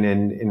 I mean,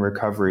 in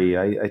recovery,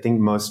 I think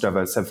most of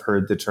us have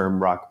heard the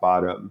term rock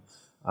bottom.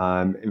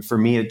 And for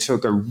me, it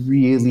took a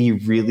really,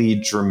 really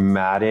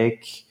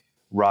dramatic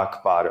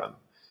rock bottom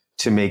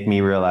to make me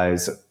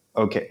realize,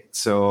 okay,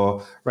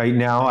 so right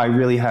now I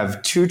really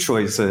have two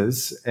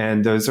choices,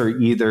 and those are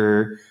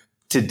either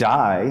to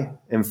die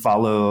and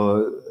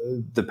follow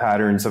the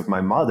patterns of my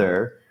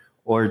mother,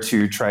 or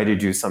to try to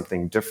do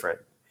something different.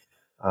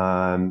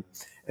 And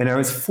I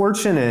was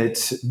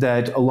fortunate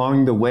that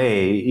along the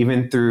way,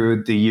 even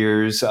through the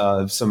years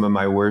of some of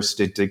my worst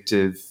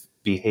addictive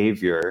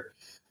behavior,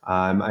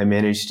 I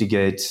managed to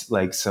get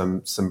like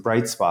some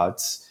bright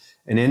spots.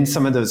 And in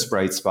some of those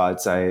bright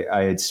spots,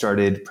 I had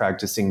started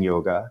practicing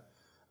yoga.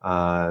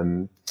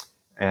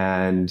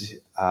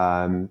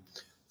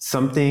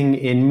 Something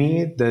in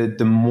me,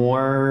 the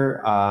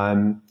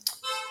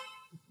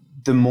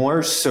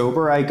more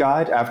sober I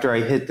got after I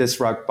hit this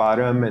rock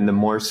bottom, and the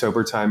more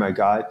sober time I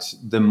got,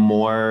 the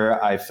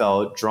more I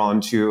felt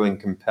drawn to and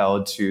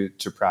compelled to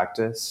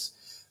practice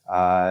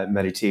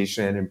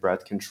meditation and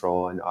breath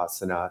control and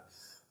asana.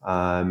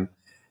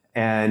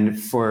 And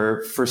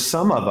for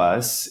some of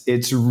us,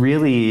 it's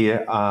really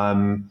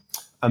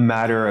a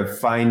matter of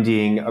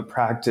finding a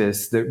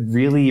practice that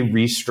really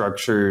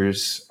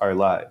restructures our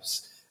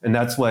lives. And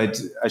that's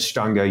what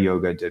Ashtanga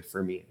yoga did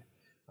for me.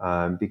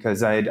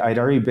 Because I'd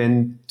already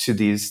been to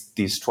these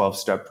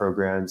 12-step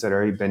programs. I'd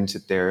already been to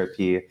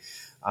therapy.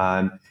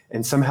 And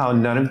somehow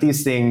none of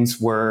these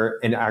things were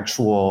an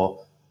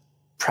actual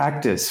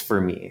practice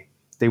for me.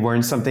 They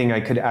weren't something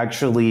I could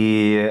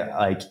actually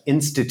like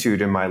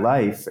institute in my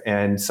life,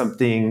 and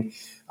something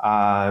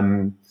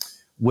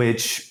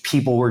which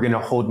people were going to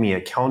hold me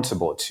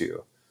accountable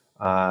to.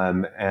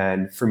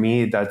 And for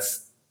me,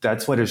 that's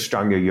what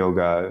Ashtanga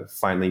Yoga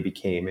finally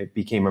became. It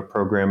became a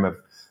program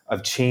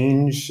of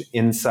change,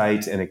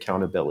 insight, and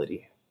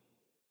accountability.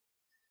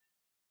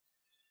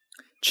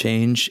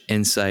 Change,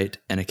 insight,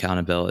 and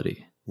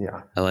accountability.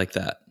 Yeah, I like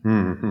that.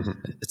 Mm-hmm.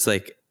 It's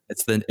like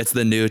it's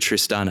the new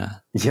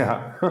Tristana.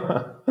 Yeah.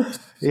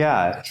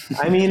 Yeah.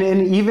 I mean,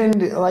 and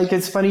even like,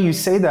 it's funny you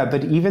say that,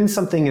 but even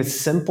something as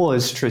simple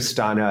as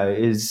Tristana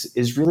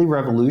is really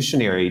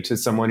revolutionary to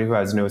someone who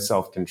has no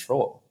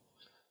self-control,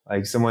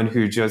 like someone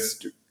who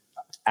just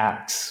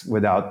acts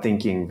without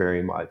thinking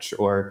very much,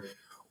 or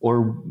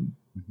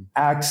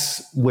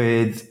acts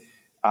with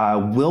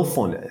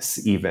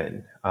willfulness,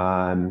 even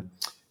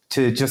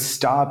to just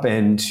stop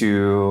and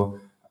to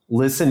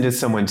listen to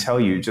someone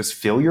tell you, just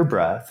feel your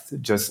breath,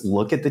 just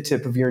look at the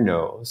tip of your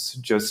nose,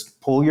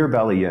 just pull your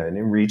belly in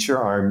and reach your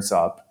arms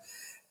up,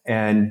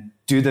 and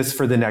do this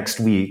for the next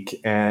week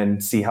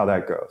and see how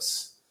that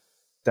goes.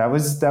 That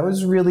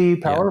was really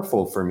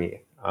powerful for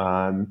me.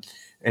 And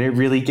it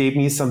really gave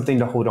me something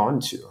to hold on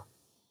to.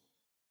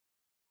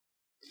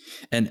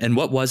 And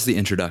what was the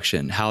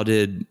introduction? How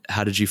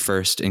did you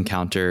first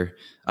encounter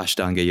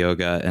Ashtanga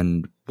Yoga,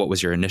 and what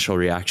was your initial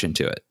reaction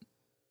to it?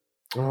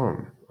 Oh,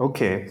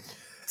 okay.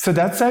 So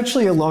that's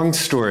actually a long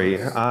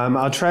story.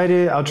 I'll try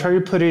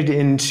to put it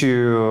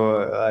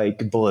into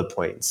like bullet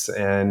points.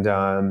 And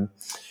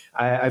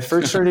I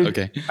first started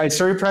Okay. I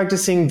started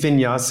practicing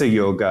Vinyasa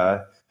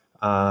Yoga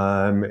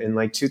in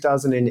like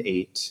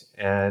 2008,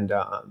 and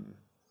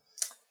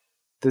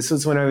this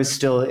was when I was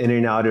still in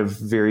and out of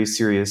very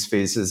serious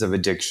phases of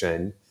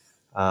addiction.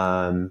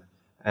 And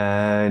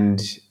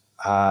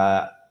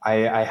I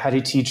had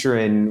a teacher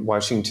in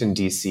Washington,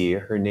 D.C.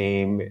 Her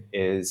name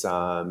is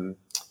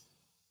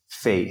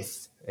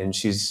Faith, and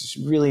she's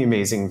a really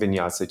amazing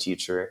Vinyasa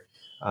teacher.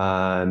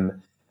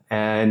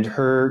 And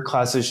her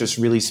classes just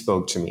really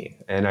spoke to me.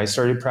 And I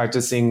started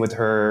practicing with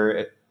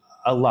her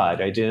a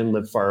lot. I didn't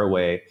live far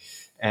away.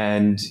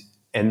 And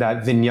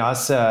that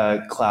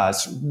Vinyasa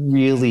class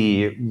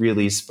really,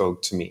 really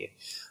spoke to me.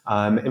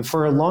 And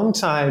for a long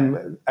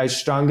time,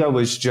 Ashtanga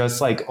was just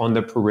like on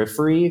the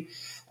periphery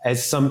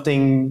as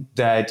something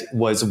that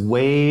was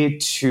way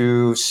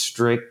too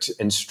strict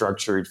and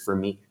structured for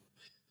me.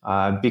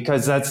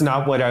 Because that's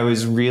not what I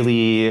was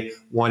really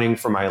wanting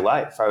for my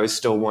life. I was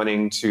still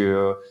wanting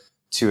to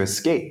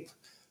escape.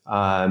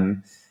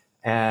 And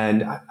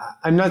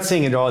I'm not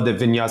saying at all that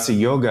Vinyasa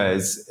Yoga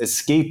is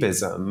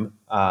escapism.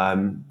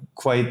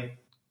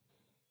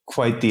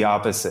 Quite the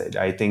opposite.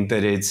 I think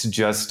that it's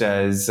just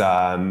as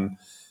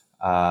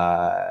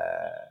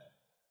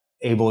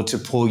able to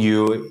pull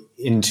you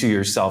into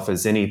yourself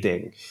as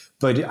anything.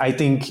 But I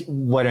think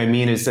what I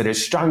mean is that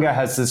Ashtanga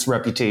has this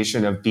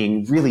reputation of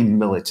being really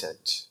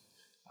militant.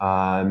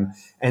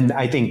 And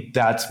I think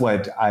that's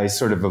what I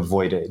sort of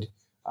avoided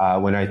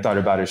when I thought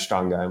about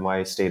Ashtanga, and why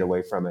I stayed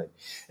away from it.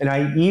 And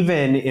I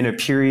even, in a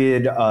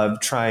period of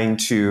trying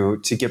to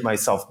get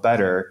myself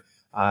better,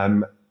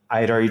 I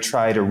had already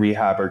tried a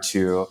rehab or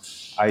two.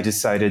 I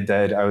decided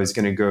that I was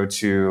going to go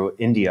to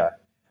India.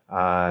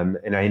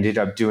 And I ended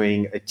up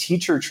doing a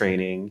teacher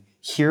training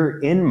here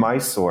in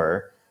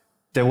Mysore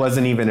that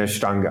wasn't even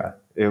Ashtanga.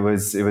 It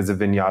was a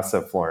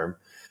Vinyasa form.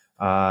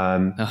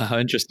 How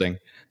interesting.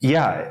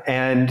 Yeah.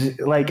 And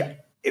like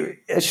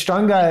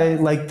Ashtanga,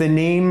 like the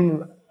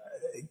name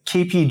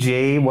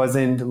KPJ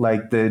wasn't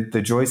like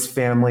the Joyce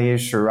family,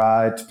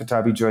 Sharat,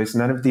 Patabi Joyce.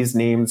 None of these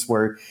names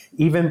were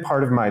even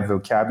part of my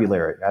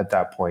vocabulary at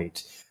that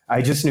point.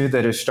 I just knew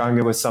that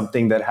Ashtanga was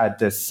something that had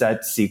this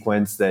set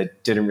sequence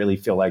that didn't really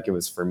feel like it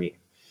was for me.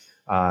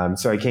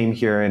 So I came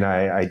here and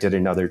I did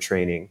another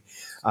training.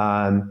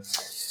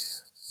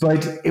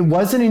 But it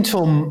wasn't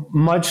until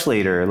much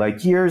later,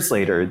 like years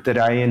later, that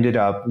I ended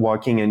up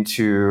walking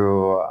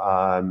into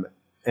an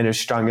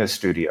Ashtanga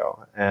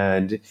studio.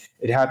 And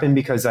it happened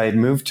because I had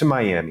moved to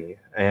Miami.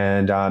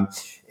 And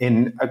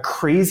in a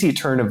crazy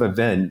turn of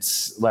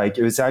events, like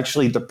it was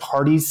actually the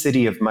party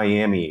city of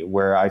Miami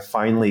where I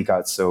finally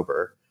got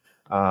sober.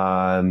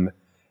 And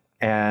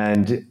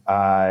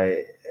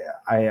I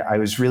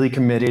was really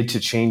committed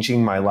to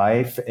changing my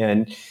life.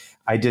 And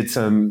I did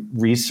some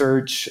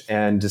research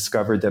and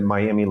discovered that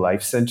Miami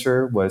Life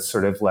Center was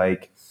sort of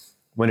like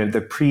one of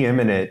the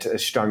preeminent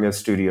Ashtanga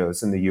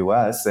studios in the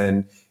US.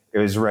 And it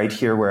was right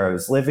here where I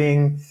was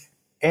living.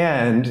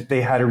 And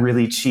they had a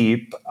really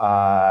cheap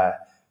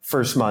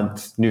first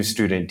month new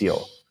student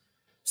deal.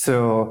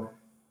 So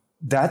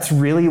that's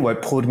really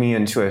what pulled me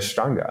into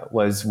Ashtanga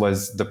was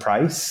the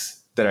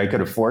price, that I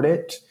could afford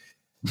it.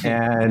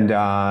 And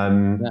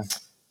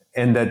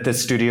and that the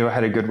studio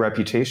had a good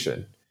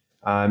reputation.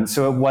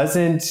 So it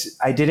wasn't,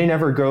 I didn't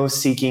ever go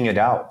seeking it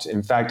out.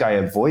 In fact, I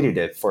avoided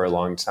it for a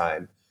long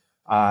time.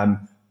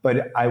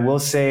 But I will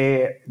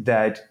say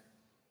that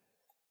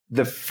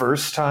the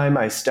first time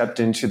I stepped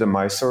into the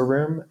Mysore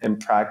room and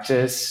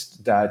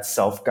practiced that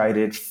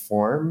self-guided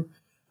form,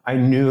 I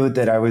knew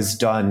that I was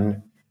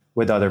done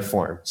with other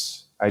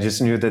forms. I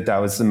just knew that that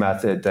was the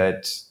method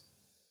that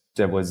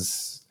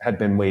had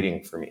been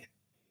waiting for me.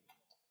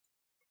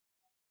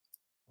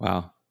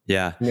 Wow.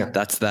 Yeah. Yeah.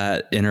 That's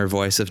that inner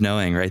voice of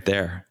knowing right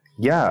there.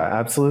 Yeah,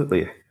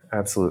 absolutely.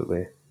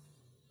 Absolutely.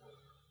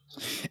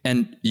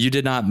 And you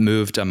did not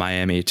move to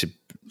Miami to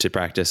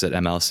practice at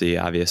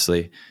MLC,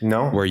 obviously.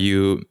 No. Were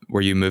you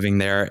moving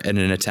there in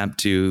an attempt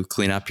to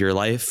clean up your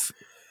life,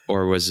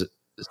 or was it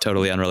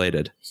totally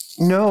unrelated?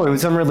 No, it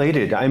was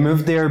unrelated. I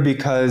moved there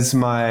because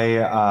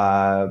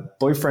my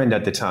boyfriend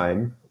at the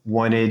time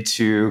wanted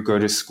to go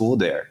to school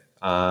there.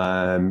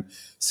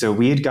 So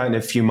we had gotten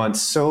a few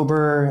months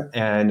sober,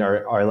 and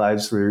our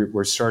lives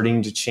were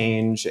starting to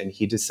change, and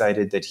he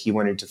decided that he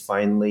wanted to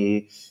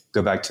finally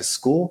go back to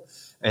school.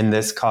 And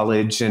this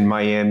college in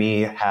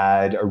Miami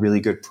had a really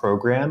good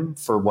program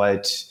for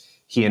what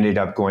he ended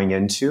up going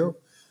into.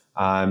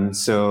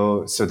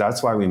 So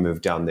that's why we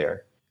moved down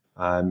there.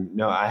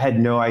 No, I had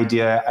no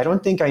idea. I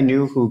don't think I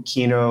knew who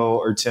Kino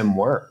or Tim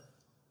were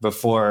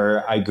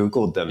before I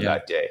Googled them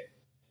that day.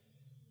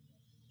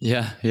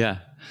 Yeah. Yeah.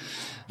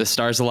 The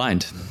stars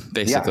aligned,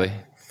 basically.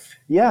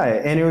 Yeah.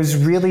 And it was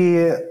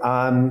really,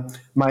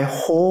 my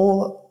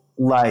whole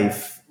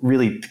life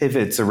really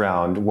pivots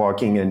around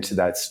walking into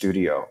that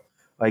studio.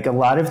 Like a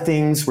lot of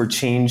things were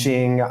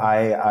changing.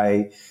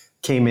 I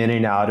came in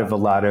and out of a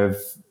lot of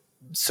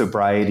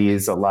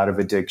sobrieties, a lot of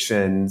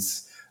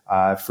addictions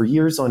for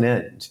years on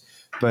end.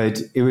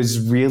 But it was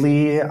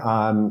really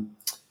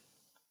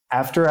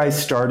after I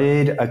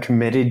started a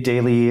committed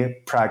daily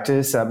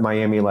practice at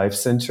Miami Life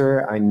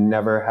Center, I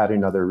never had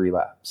another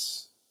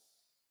relapse.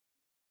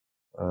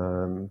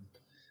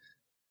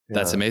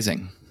 That's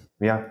amazing.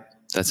 Yeah.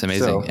 That's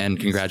amazing. So, and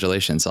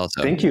congratulations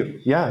also. Thank you.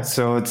 Yeah.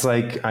 So it's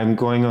like I'm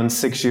going on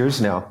 6 years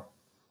now,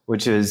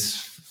 which is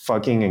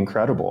fucking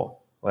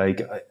incredible.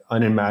 Like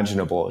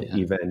unimaginable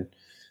even.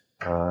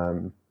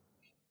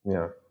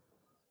 Yeah.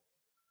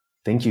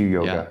 Thank you,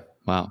 yoga. Yeah.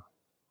 Wow.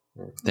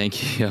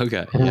 Thank you,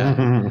 yoga.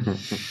 Yeah.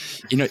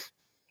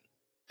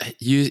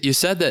 You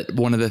said that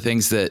one of the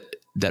things that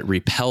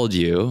repelled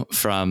you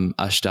from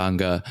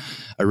Ashtanga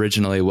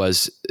originally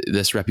was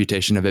this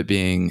reputation of it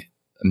being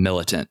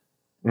militant,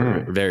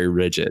 very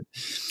rigid.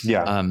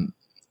 Yeah.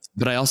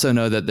 But I also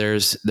know that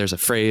there's a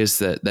phrase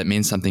that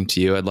means something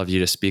to you. I'd love you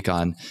to speak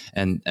on,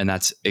 and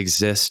that's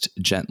exist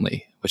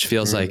gently, which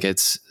feels like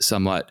it's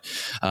somewhat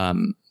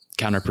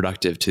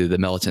counterproductive to the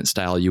militant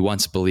style you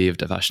once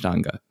believed of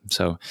Ashtanga.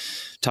 So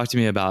talk to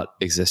me about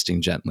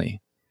existing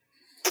gently.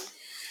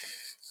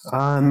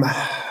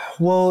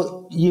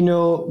 Well,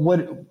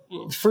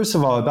 first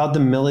of all, about the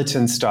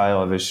militant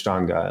style of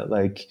Ashtanga,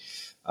 like,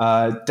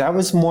 that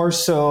was more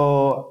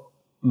so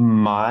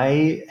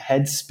my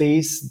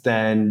headspace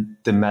than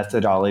the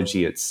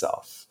methodology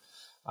itself.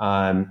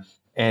 And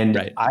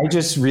right. I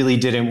just really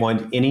didn't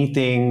want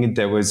anything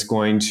that was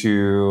going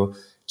to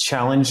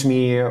challenge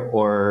me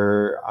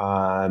or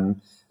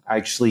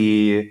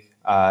actually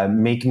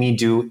make me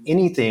do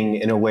anything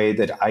in a way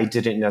that I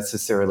didn't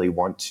necessarily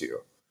want to.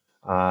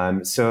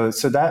 So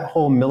that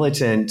whole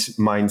militant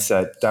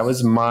mindset, that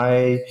was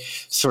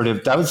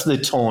that was the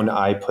tone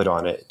I put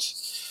on it.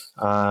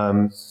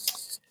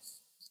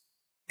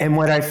 And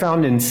what I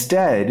found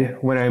instead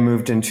when I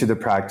moved into the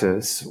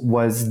practice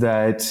was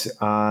that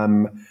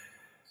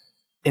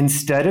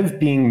instead of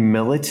being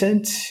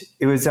militant,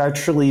 it was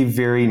actually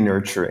very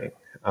nurturing.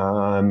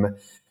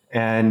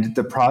 And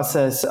the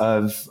process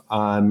of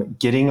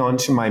getting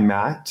onto my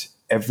mat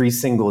every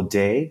single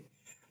day,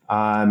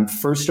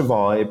 first of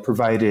all, it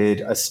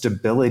provided a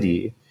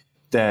stability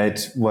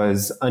that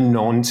was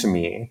unknown to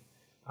me.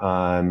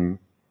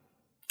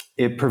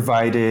 It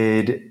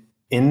provided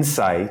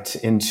insight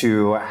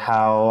into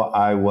how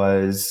I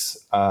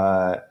was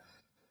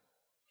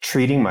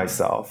treating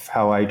myself,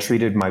 how I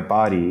treated my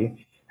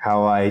body,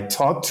 how I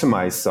talked to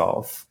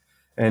myself.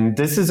 And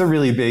this is a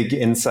really big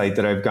insight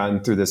that I've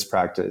gotten through this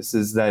practice,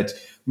 is that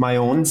my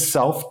own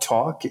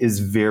self-talk is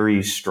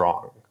very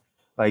strong.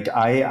 Like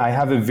I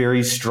have a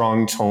very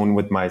strong tone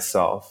with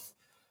myself.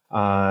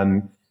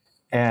 And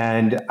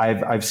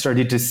I've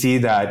started to see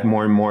that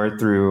more and more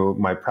through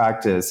my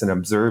practice and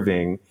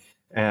observing.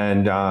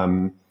 And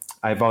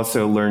I've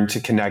also learned to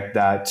connect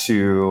that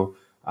to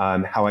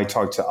how I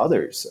talk to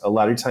others. A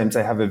lot of times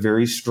I have a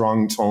very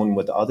strong tone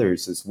with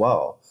others as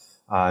well.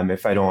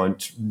 If I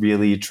don't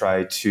really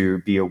try to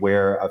be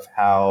aware of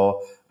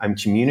how I'm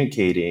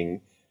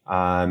communicating,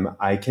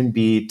 I can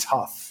be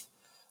tough.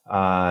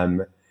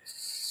 But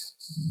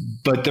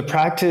the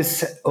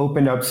practice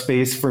opened up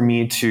space for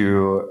me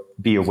to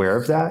be aware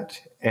of that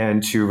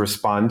and to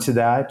respond to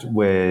that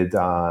with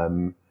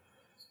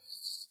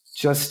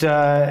just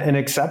an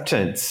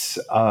acceptance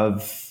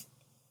of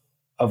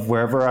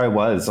wherever I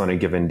was on a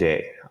given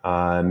day.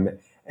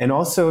 And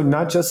also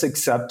not just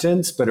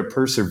acceptance, but a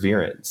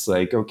perseverance.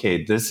 Like,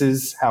 okay, this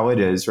is how it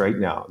is right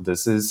now.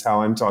 This is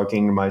how I'm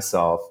talking to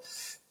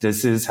myself.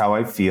 This is how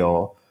I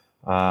feel.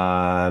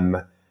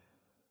 And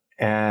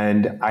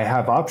I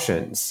have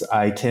options.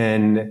 I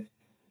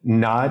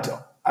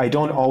I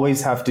don't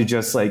always have to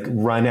just like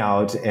run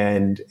out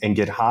and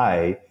get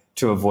high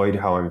to avoid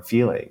how I'm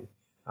feeling.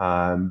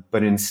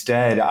 But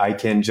instead, I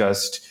can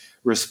just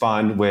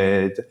respond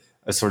with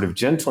a sort of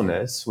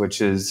gentleness, which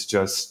is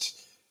just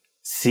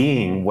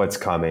seeing what's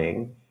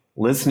coming,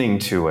 listening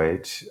to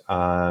it,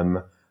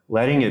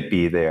 letting it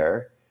be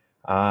there,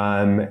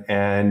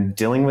 and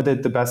dealing with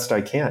it the best I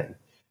can.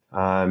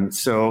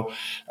 So,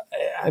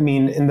 I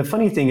mean, and the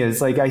funny thing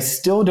is, like, I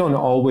still don't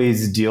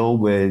always deal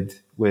with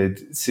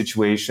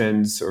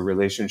situations or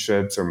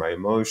relationships or my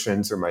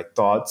emotions or my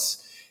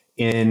thoughts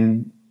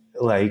in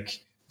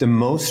like the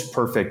most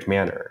perfect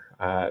manner,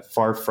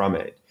 far from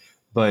it.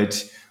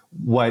 But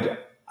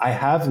what I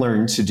have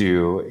learned to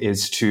do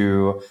is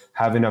to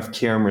have enough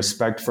care and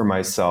respect for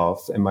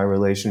myself and my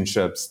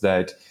relationships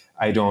that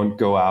I don't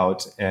go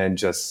out and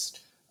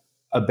just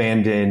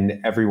abandon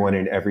everyone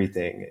and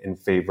everything in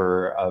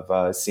favor of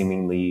a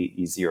seemingly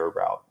easier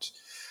route.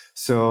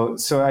 So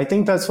I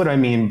think that's what I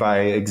mean by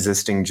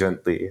existing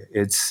gently.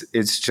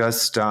 It's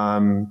just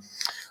a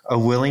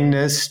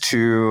willingness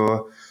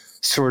to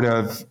sort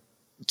of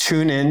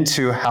tune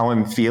into how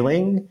I'm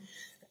feeling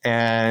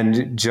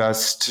and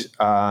just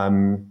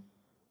try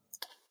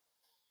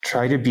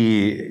to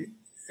be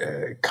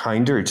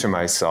kinder to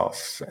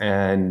myself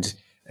and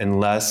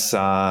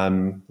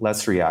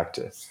less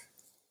reactive.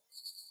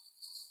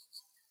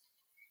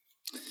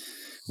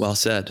 Well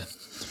said.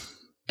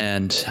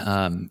 And,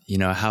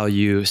 how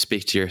you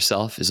speak to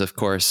yourself is, of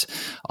course,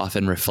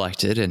 often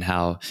reflected in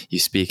how you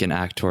speak and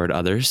act toward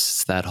others.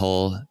 It's that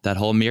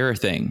whole mirror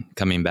thing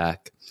coming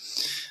back.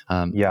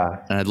 And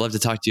I'd love to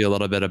talk to you a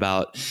little bit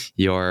about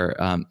your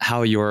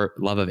how your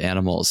love of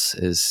animals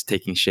is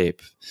taking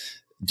shape.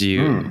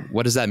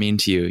 What does that mean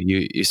to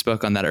you? You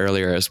spoke on that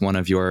earlier as one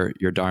of your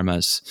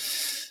dharmas.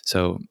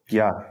 So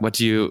how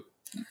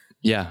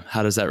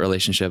does that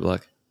relationship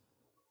look?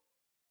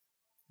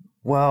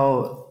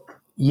 Well,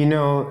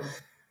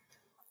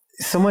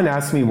 someone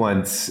asked me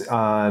once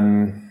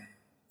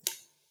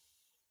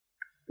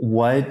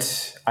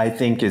what I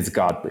think is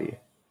godly.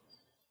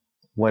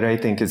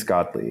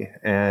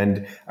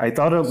 And I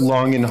thought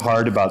long and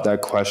hard about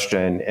that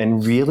question.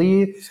 And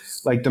really,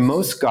 like, the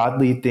most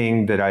godly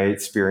thing that I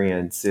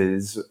experience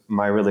is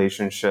my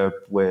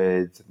relationship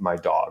with my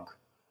dog,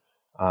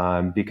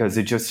 because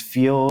it just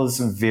feels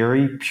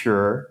very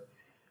pure.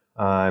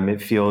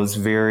 It feels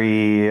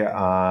very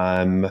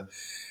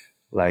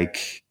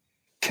like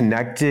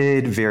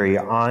connected, very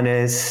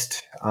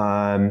honest.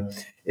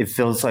 It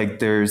feels like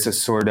there's a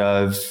sort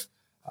of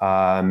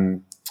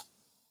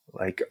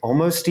like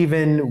almost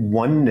even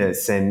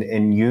oneness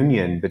and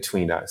union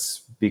between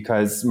us,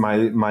 because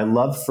my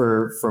love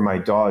for my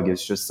dog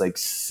is just like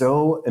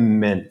so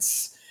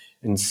immense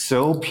and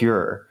so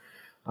pure.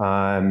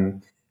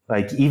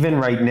 Like even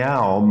right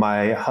now,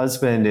 my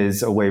husband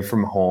is away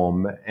from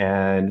home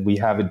and we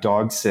have a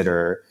dog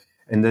sitter,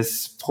 and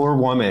this poor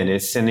woman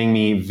is sending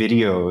me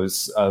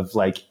videos of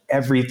like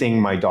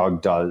everything my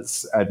dog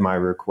does at my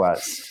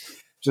request,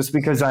 just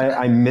because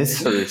I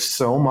miss her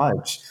so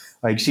much.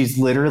 Like, she's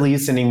literally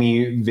sending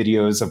me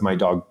videos of my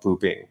dog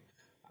pooping.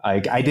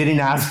 Like, I didn't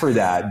ask for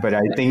that, but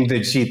I think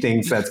that she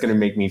thinks that's going to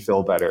make me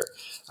feel better.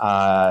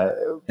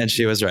 And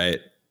she was right.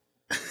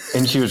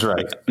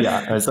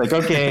 Yeah. I was like,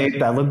 okay,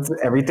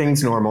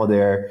 everything's normal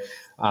there.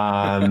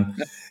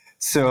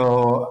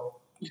 So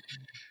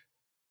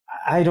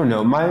I don't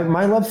know.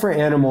 My love for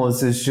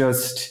animals is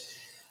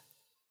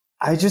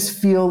I just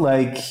feel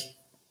like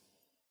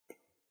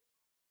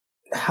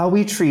how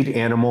we treat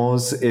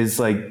animals is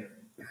like,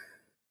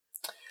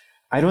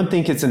 I don't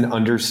think it's an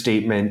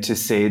understatement to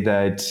say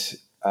that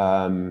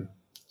how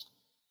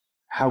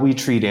we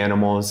treat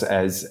animals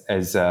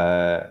as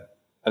a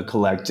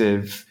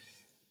collective,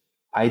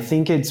 I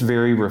think it's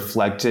very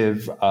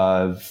reflective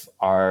of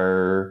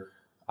our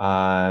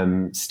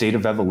state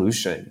of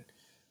evolution.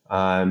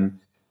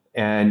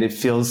 And it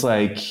feels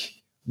like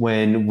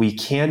when we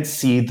can't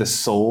see the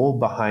soul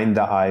behind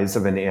the eyes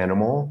of an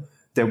animal,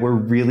 that we're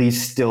really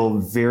still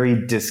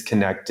very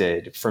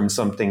disconnected from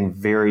something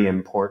very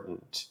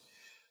important.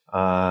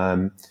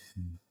 And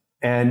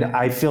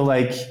I feel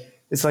like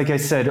it's like I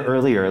said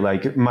earlier,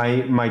 like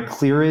my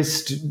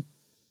clearest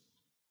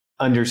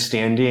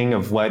understanding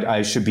of what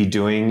I should be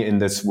doing in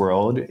this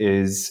world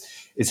is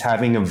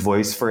having a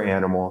voice for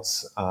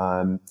animals,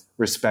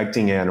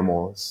 respecting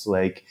animals.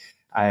 Like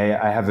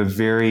I have a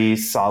very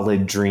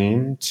solid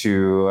dream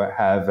to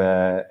have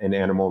an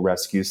animal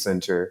rescue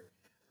center.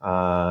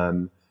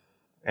 And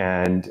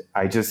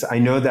I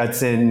know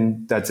that's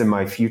in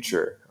my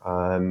future.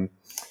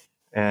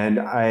 And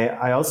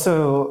I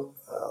also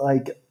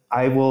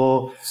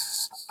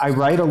I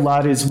write a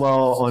lot as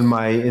well on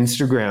my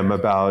Instagram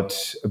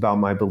about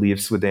my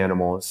beliefs with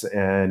animals.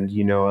 And,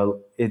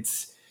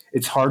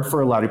 it's hard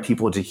for a lot of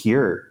people to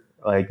hear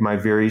like my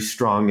very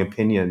strong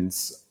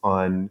opinions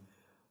on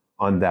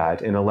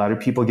that. And a lot of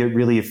people get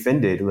really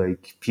offended,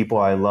 like people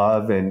I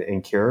love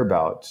and care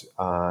about,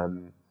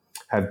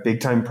 have big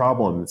time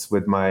problems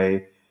with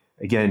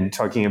again,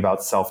 talking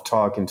about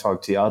self-talk and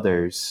talk to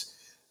others.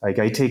 Like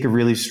I take a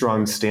really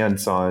strong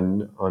stance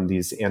on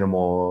these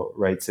animal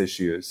rights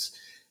issues,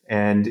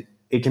 and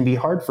it can be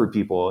hard for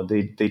people.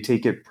 They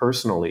take it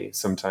personally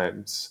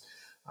sometimes.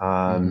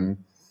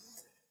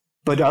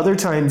 But other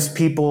times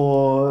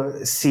people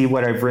see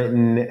what I've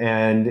written,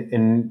 and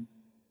in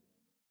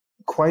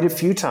quite a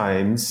few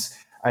times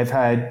I've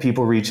had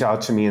people reach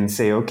out to me and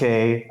say,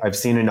 okay, I've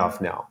seen enough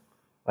now.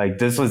 Like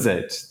this was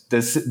it.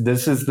 This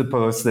is the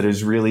post that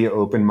has really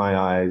opened my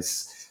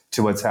eyes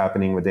to what's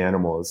happening with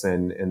animals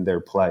and their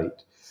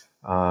plight.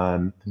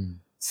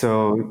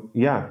 So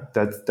yeah,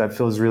 that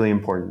feels really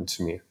important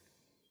to me.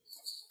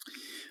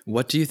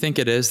 What do you think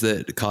it is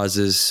that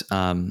causes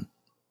the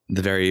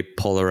very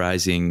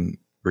polarizing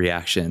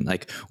reaction?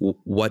 Like,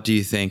 what do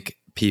you think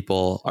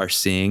people are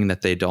seeing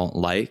that they don't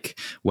like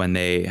when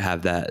they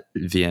have that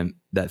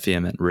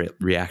vehement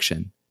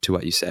reaction to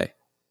what you say?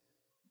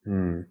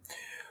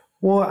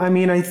 Well, I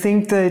mean, I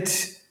think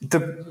that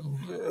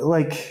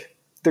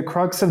the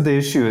crux of the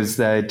issue is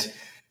that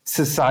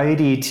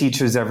society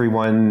teaches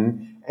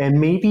everyone, and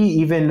maybe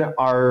even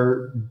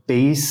our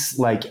base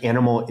like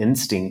animal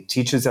instinct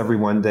teaches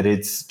everyone that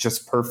it's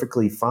just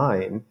perfectly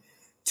fine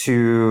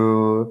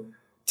to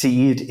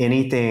eat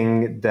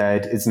anything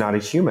that is not a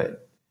human.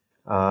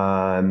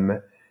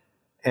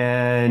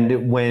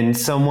 And when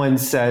someone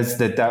says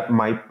that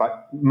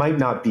might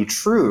not be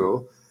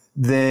true,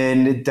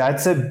 then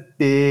that's a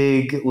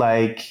big,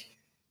 like,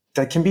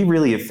 that can be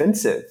really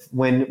offensive.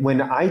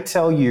 When I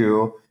tell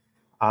you,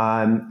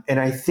 and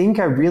I think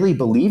I really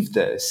believe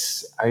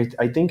this,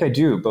 I think I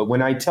do, but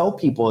when I tell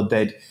people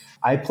that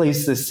I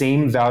place the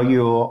same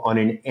value on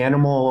an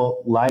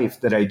animal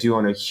life that I do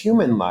on a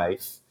human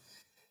life,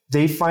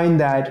 they find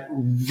that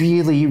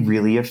really,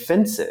 really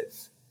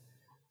offensive.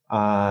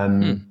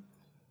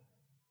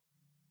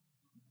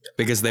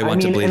 Because they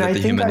want to believe that the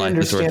human life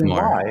is worth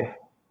more. Why.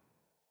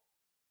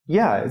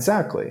 Yeah,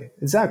 exactly.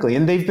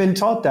 And they've been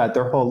taught that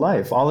their whole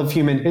life. All of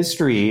human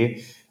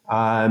history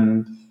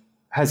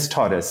has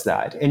taught us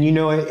that. And,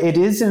 it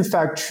is in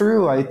fact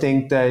true, I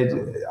think,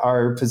 that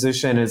our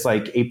position as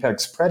like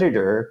apex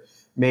predator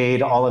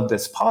made all of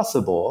this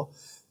possible.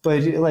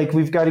 But like,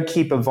 we've got to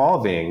keep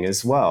evolving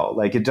as well.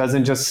 Like, it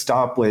doesn't just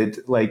stop with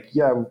like,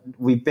 yeah,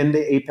 we've been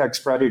the apex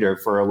predator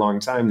for a long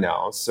time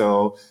now.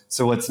 So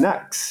what's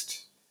next?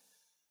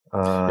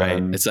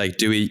 Right. It's like,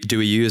 do we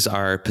use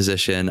our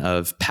position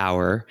of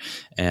power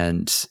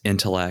and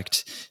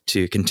intellect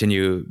to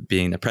continue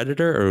being the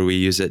predator, or we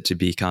use it to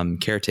become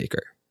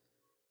caretaker?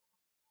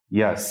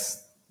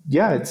 Yes.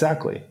 Yeah,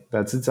 exactly.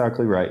 That's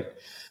exactly right.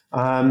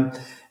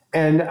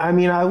 And I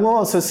mean, I will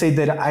also say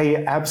that I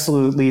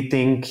absolutely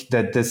think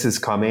that this is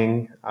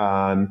coming.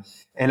 And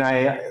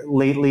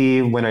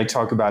lately, when I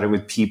talk about it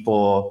with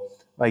people,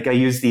 like I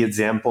use the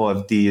example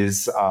of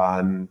these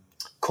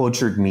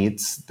cultured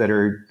meats that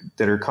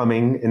are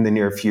coming in the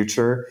near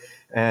future.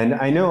 And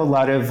I know a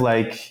lot of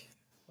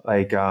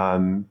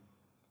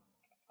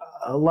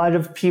a lot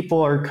of people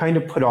are kind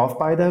of put off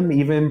by them,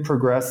 even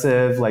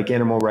progressive, like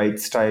animal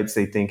rights types.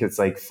 They think it's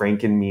like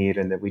Franken meat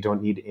and that we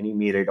don't need any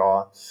meat at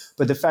all.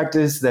 But the fact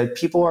is that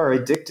people are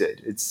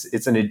addicted.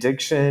 It's an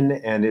addiction,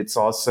 and it's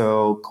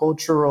also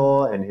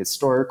cultural and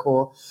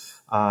historical.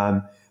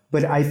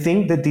 But I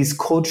think that these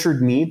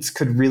cultured meats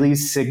could really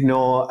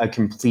signal a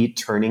complete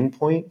turning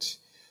point,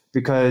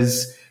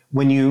 because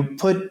when you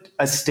put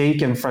a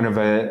steak in front of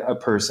a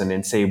person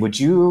and say, would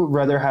you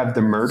rather have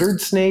the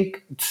murdered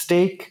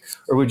steak,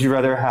 or would you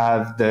rather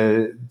have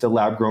the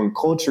lab-grown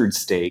cultured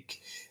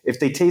steak? If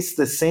they taste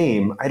the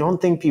same, I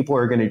don't think people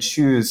are going to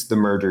choose the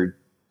murdered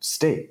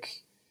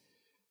steak.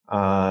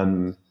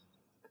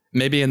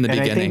 Maybe in the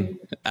beginning,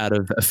 out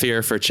of a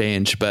fear for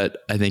change,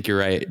 but I think you're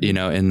right,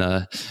 in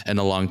the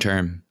long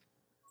term.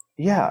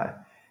 Yeah.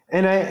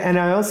 And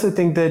I also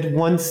think that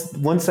once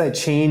that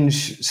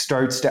change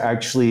starts to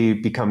actually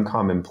become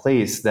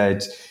commonplace,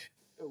 that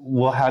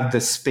we'll have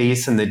the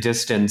space and the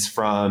distance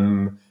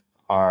from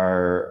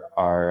our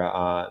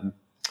I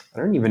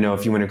don't even know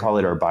if you want to call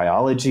it our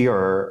biology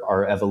or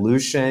our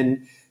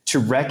evolution, to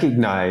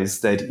recognize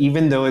that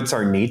even though it's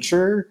our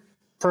nature,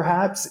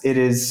 perhaps it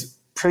is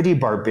pretty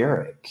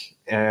barbaric.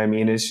 And I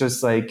mean, it's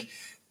just like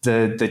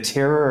the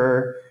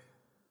terror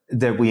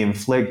that we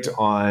inflict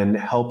on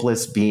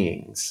helpless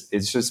beings.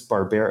 It's just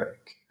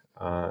barbaric.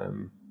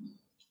 And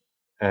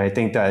I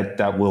think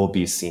that will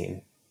be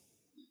seen.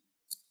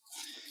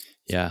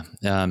 Yeah,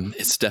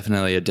 it's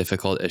definitely a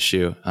difficult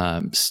issue,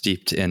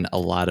 steeped in a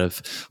lot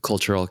of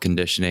cultural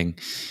conditioning.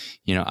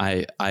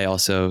 I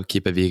also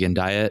keep a vegan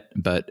diet,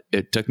 but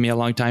it took me a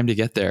long time to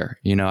get there.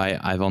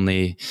 I've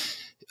only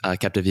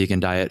kept a vegan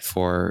diet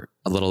for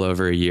a little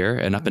over a year.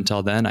 And up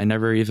until then, I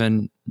never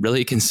even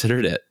really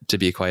considered it, to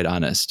be quite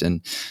honest.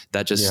 And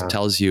that just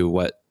tells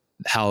you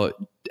how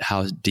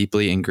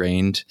deeply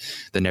ingrained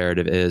the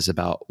narrative is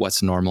about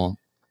what's normal.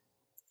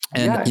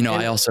 And,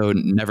 I also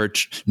never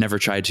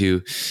tried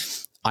to,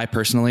 I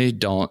personally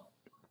don't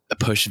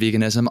push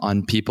veganism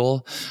on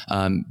people,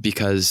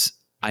 because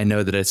I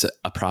know that it's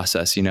a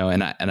process,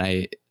 and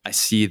I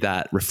see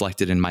that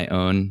reflected in my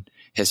own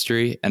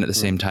history. And at the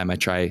same time, I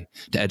try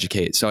to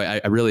educate. So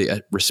I really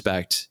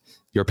respect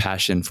your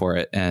passion for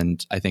it.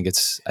 And I think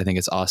it's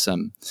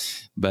awesome.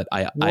 But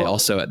I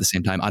also at the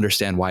same time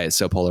understand why it's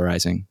so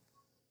polarizing.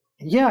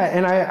 Yeah.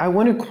 And I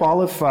want to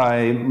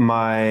qualify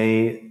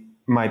my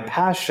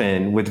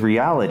passion with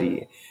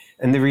reality.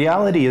 And the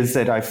reality is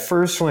that I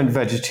first went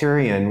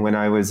vegetarian when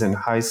I was in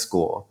high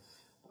school.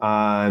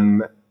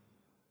 And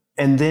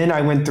then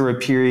I went through a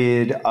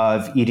period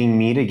of eating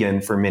meat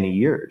again for many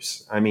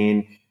years. I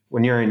mean,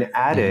 when you're an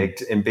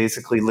addict and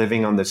basically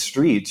living on the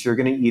streets, you're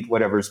going to eat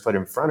whatever's put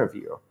in front of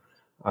you.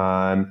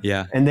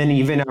 And then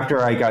even after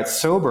I got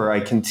sober,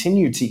 I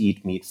continued to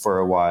eat meat for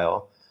a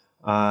while.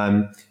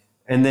 And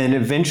then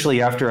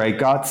eventually, after I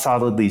got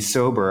solidly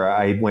sober,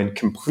 I went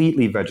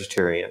completely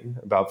vegetarian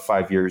about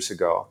 5 years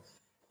ago.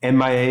 And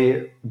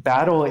my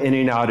battle in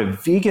and out of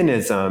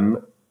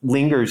veganism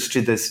lingers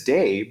to this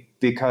day,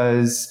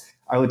 because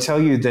I would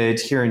tell you that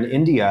here in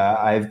India,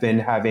 I've been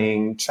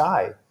having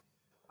chai.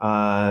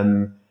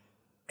 And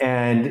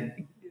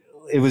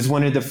it was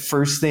one of the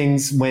first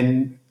things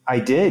when I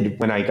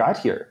got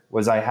here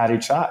was I had a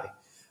chai.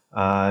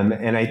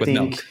 And I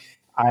think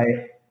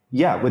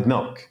milk. With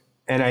milk.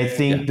 And I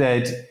think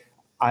that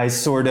I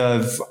sort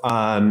of,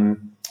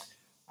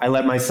 I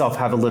let myself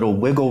have a little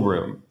wiggle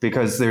room,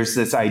 because there's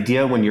this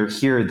idea when you're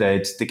here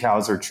that the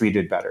cows are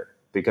treated better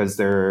because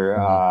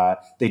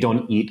they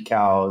don't eat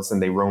cows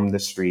and they roam the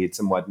streets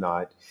and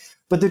whatnot.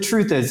 But the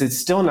truth is, it's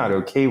still not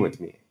okay with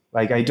me.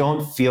 Like, I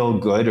don't feel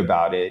good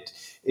about it.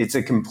 It's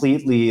a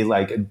completely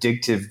like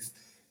addictive,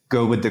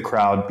 go with the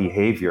crowd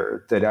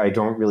behavior that I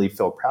don't really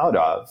feel proud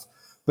of,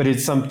 but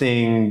it's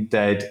something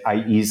that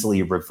I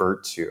easily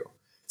revert to.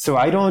 So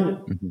I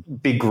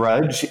don't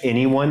begrudge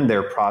anyone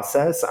their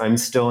process. I'm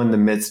still in the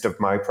midst of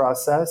my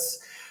process.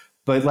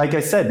 But like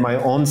I said, my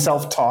own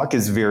self-talk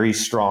is very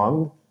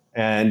strong.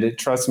 And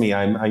trust me,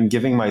 I'm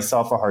giving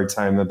myself a hard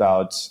time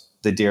about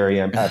the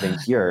dairy I'm having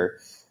here.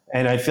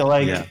 And I feel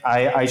like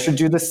I should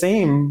do the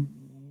same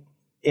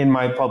in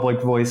my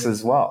public voice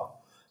as well,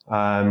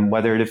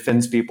 whether it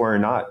offends people or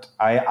not.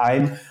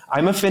 I'm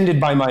offended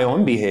by my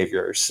own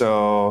behavior.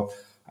 So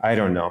I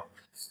don't know.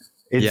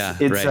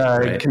 It's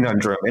a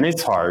conundrum, and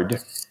it's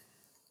hard.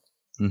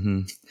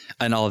 Mm-hmm.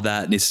 And all of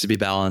that needs to be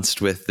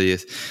balanced with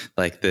the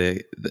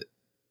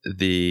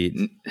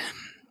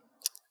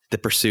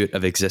pursuit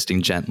of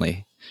existing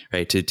gently,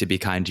 right? To be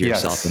kind to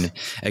yourself and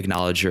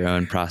acknowledge your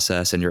own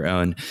process and your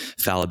own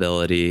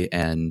fallibility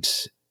and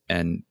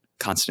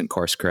constant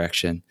course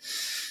correction.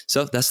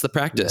 So that's the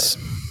practice.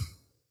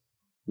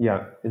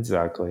 Yeah,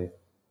 exactly.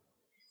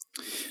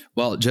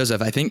 Well,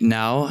 Joseph, I think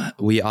now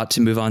we ought to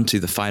move on to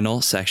the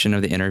final section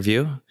of the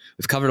interview.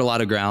 We've covered a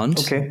lot of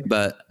ground,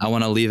 but I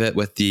want to leave it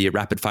with the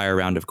rapid fire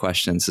round of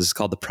questions. This is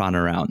called the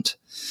Prana round.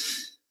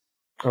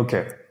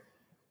 Okay.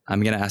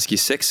 I'm going to ask you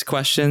 6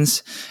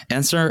 questions.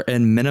 Answer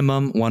in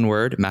minimum 1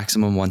 word,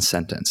 maximum 1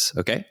 sentence.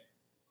 Okay?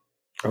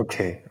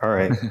 Okay. All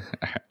right.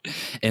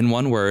 In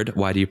 1 word,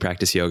 why do you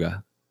practice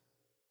yoga?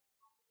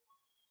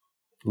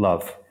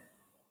 Love.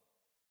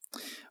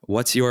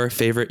 What's your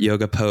favorite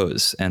yoga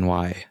pose and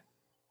why?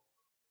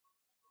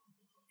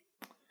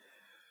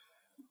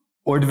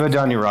 Urdhva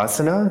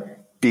Dhanurasana,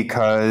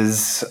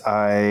 because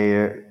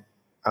I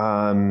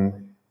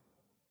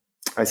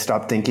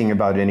stopped thinking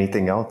about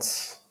anything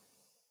else.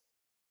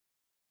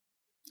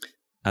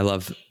 I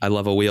love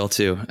a wheel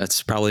too.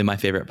 That's probably my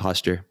favorite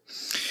posture.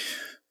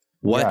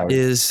 What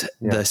is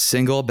the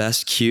single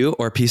best cue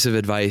or piece of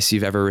advice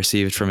you've ever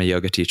received from a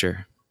yoga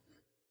teacher?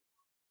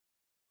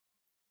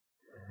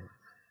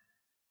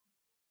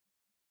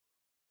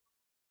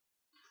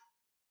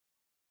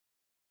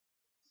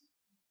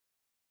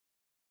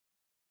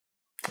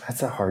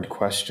 That's a hard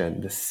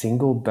question. The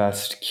single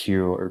best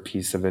cue or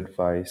piece of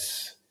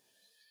advice.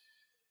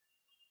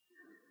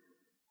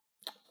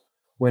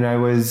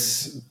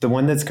 The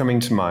one that's coming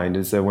to mind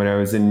is that when I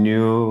was a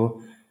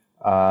new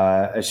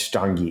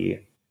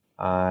Ashtangi,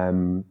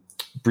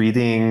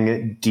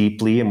 breathing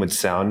deeply and with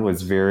sound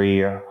was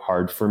very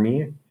hard for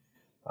me.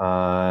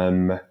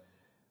 And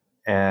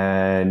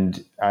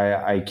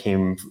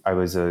I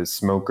was a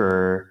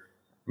smoker.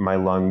 My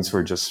lungs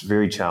were just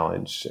very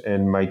challenged.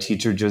 And my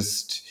teacher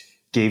just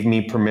gave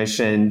me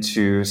permission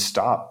to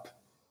stop.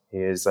 He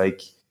was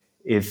like,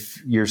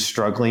 if you're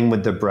struggling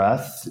with the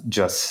breath,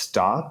 just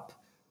stop,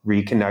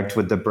 reconnect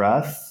with the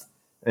breath,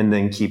 and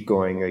then keep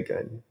going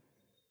again.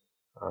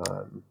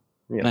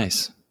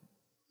 Nice.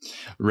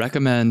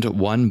 Recommend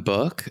 1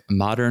 book,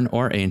 modern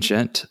or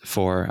ancient,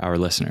 for our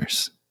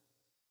listeners.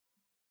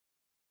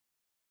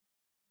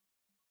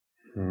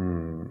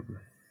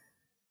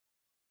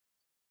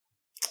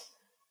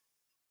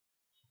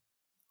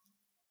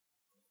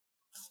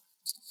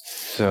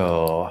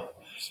 So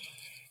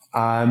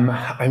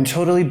I'm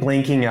totally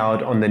blanking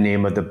out on the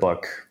name of the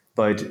book,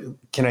 but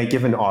can I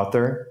give an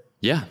author?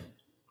 Yeah.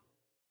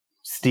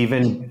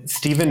 Stephen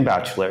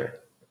Batchelor.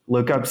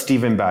 Look up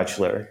Stephen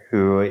Batchelor,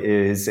 who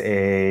is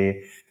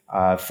a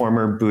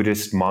former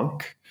Buddhist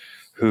monk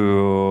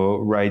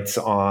who writes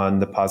on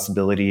the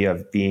possibility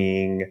of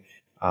being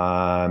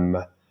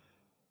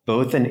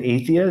both an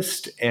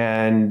atheist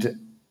and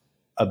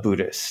a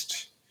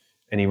Buddhist.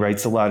 And he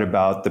writes a lot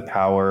about the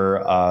power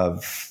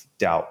of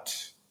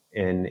doubt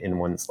in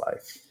one's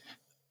life.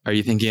 Are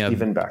you thinking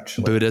Stephen of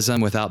Batchelor. Buddhism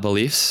without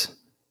beliefs?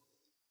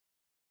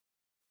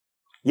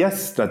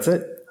 Yes, that's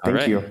it.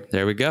 Thank you.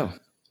 There we go.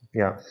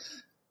 Yeah.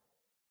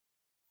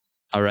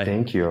 All right.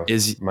 Thank you.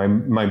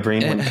 My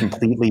brain went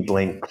completely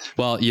blank.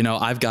 Well,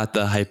 I've got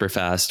the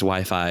hyperfast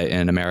Wi-Fi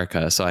in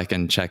America, so I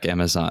can check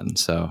Amazon.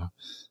 So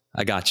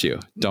I got you.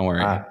 Don't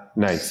worry.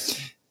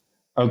 Nice.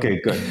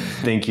 Okay, good.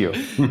 Thank you.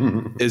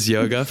 Is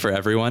yoga for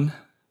everyone?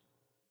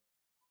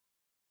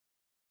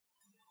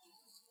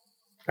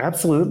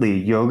 Absolutely.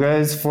 Yoga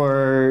is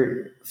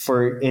for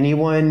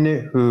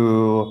anyone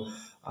who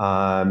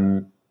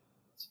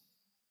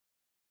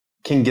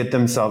can get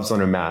themselves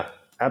on a mat.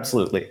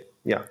 Absolutely.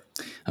 Yeah.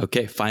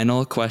 Okay.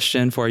 Final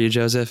question for you,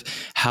 Joseph.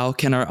 How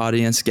can our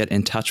audience get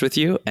in touch with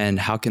you, and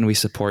how can we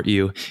support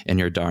you in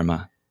your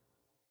Dharma?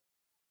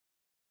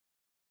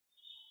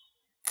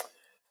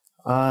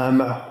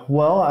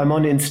 Well, I'm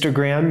on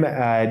Instagram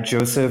at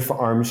Joseph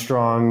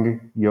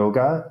Armstrong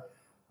Yoga.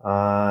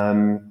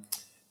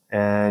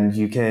 And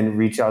you can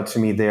reach out to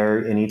me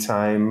there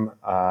anytime.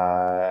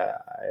 I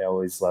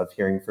always love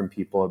hearing from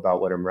people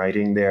about what I'm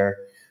writing there.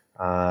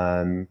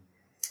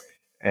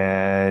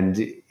 And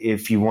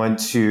if you want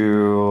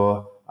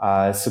to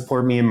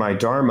support me in my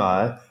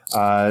Dharma,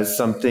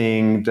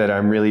 something that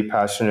I'm really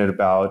passionate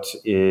about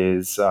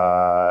is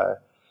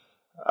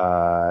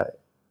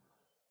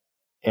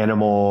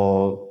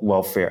animal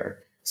welfare.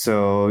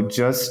 So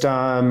just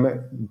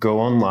go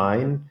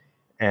online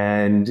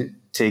and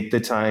take the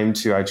time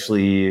to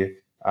actually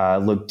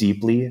look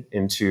deeply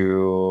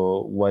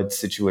into what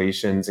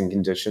situations and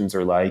conditions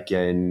are like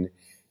in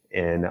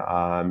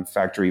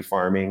factory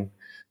farming.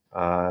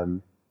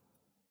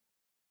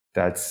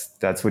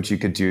 That's what you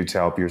could do to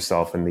help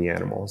yourself and the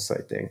animals,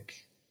 I think.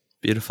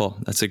 Beautiful.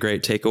 That's a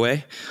great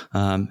takeaway.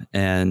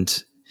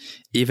 And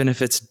even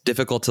if it's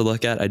difficult to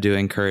look at, I do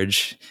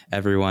encourage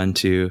everyone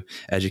to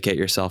educate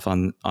yourself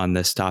on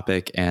this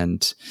topic.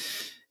 And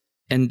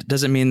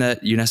doesn't mean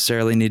that you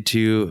necessarily need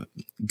to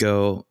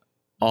go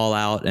all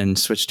out and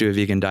switch to a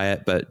vegan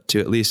diet, but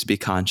to at least be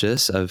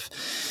conscious of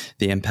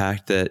the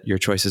impact that your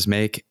choices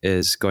make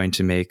is going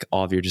to make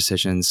all of your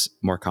decisions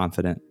more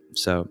confident.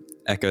 So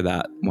echo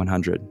that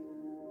 100.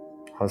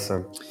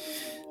 Awesome.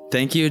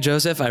 Thank you,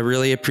 Joseph. I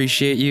really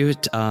appreciate you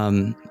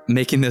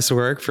making this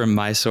work from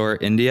Mysore,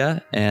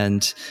 India,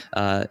 and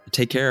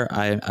take care.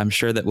 I'm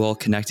sure that we'll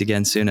connect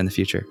again soon in the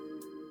future.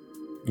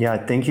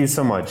 Yeah, thank you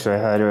so much. I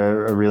had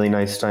a really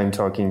nice time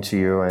talking to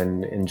you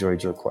and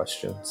enjoyed your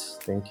questions.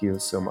 Thank you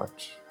so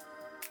much.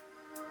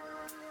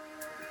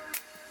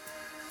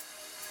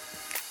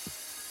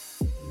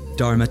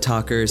 Dharma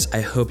Talkers,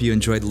 I hope you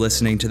enjoyed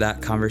listening to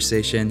that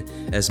conversation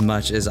as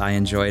much as I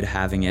enjoyed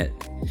having it.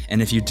 And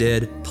if you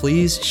did,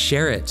 please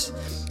share it.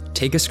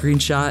 Take a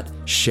screenshot,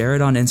 share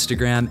it on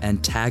Instagram,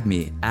 and tag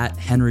me at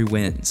Henry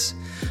Wins.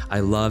 I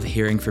love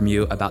hearing from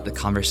you about the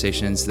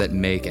conversations that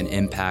make an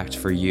impact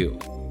for you.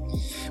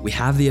 We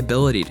have the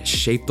ability to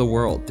shape the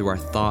world through our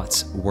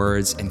thoughts,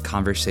 words, and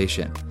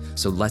conversation.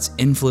 So let's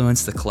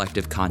influence the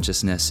collective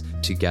consciousness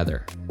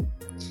together.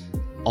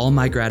 All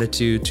my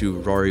gratitude to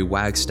Rory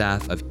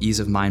Wagstaff of Ease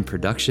of Mind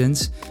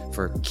Productions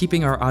for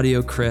keeping our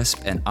audio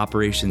crisp and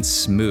operations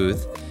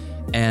smooth,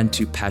 and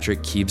to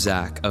Patrick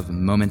Kiebzak of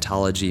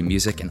Momentology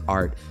Music and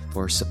Art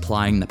for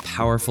supplying the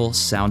powerful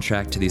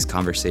soundtrack to these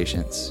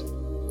conversations.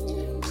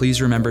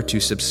 Please remember to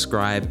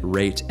subscribe,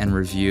 rate, and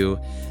review,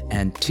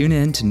 and tune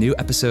in to new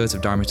episodes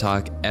of Dharma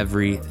Talk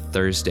every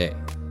Thursday.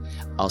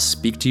 I'll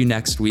speak to you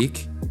next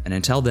week, and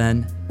until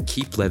then,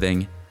 keep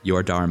living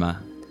your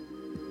Dharma.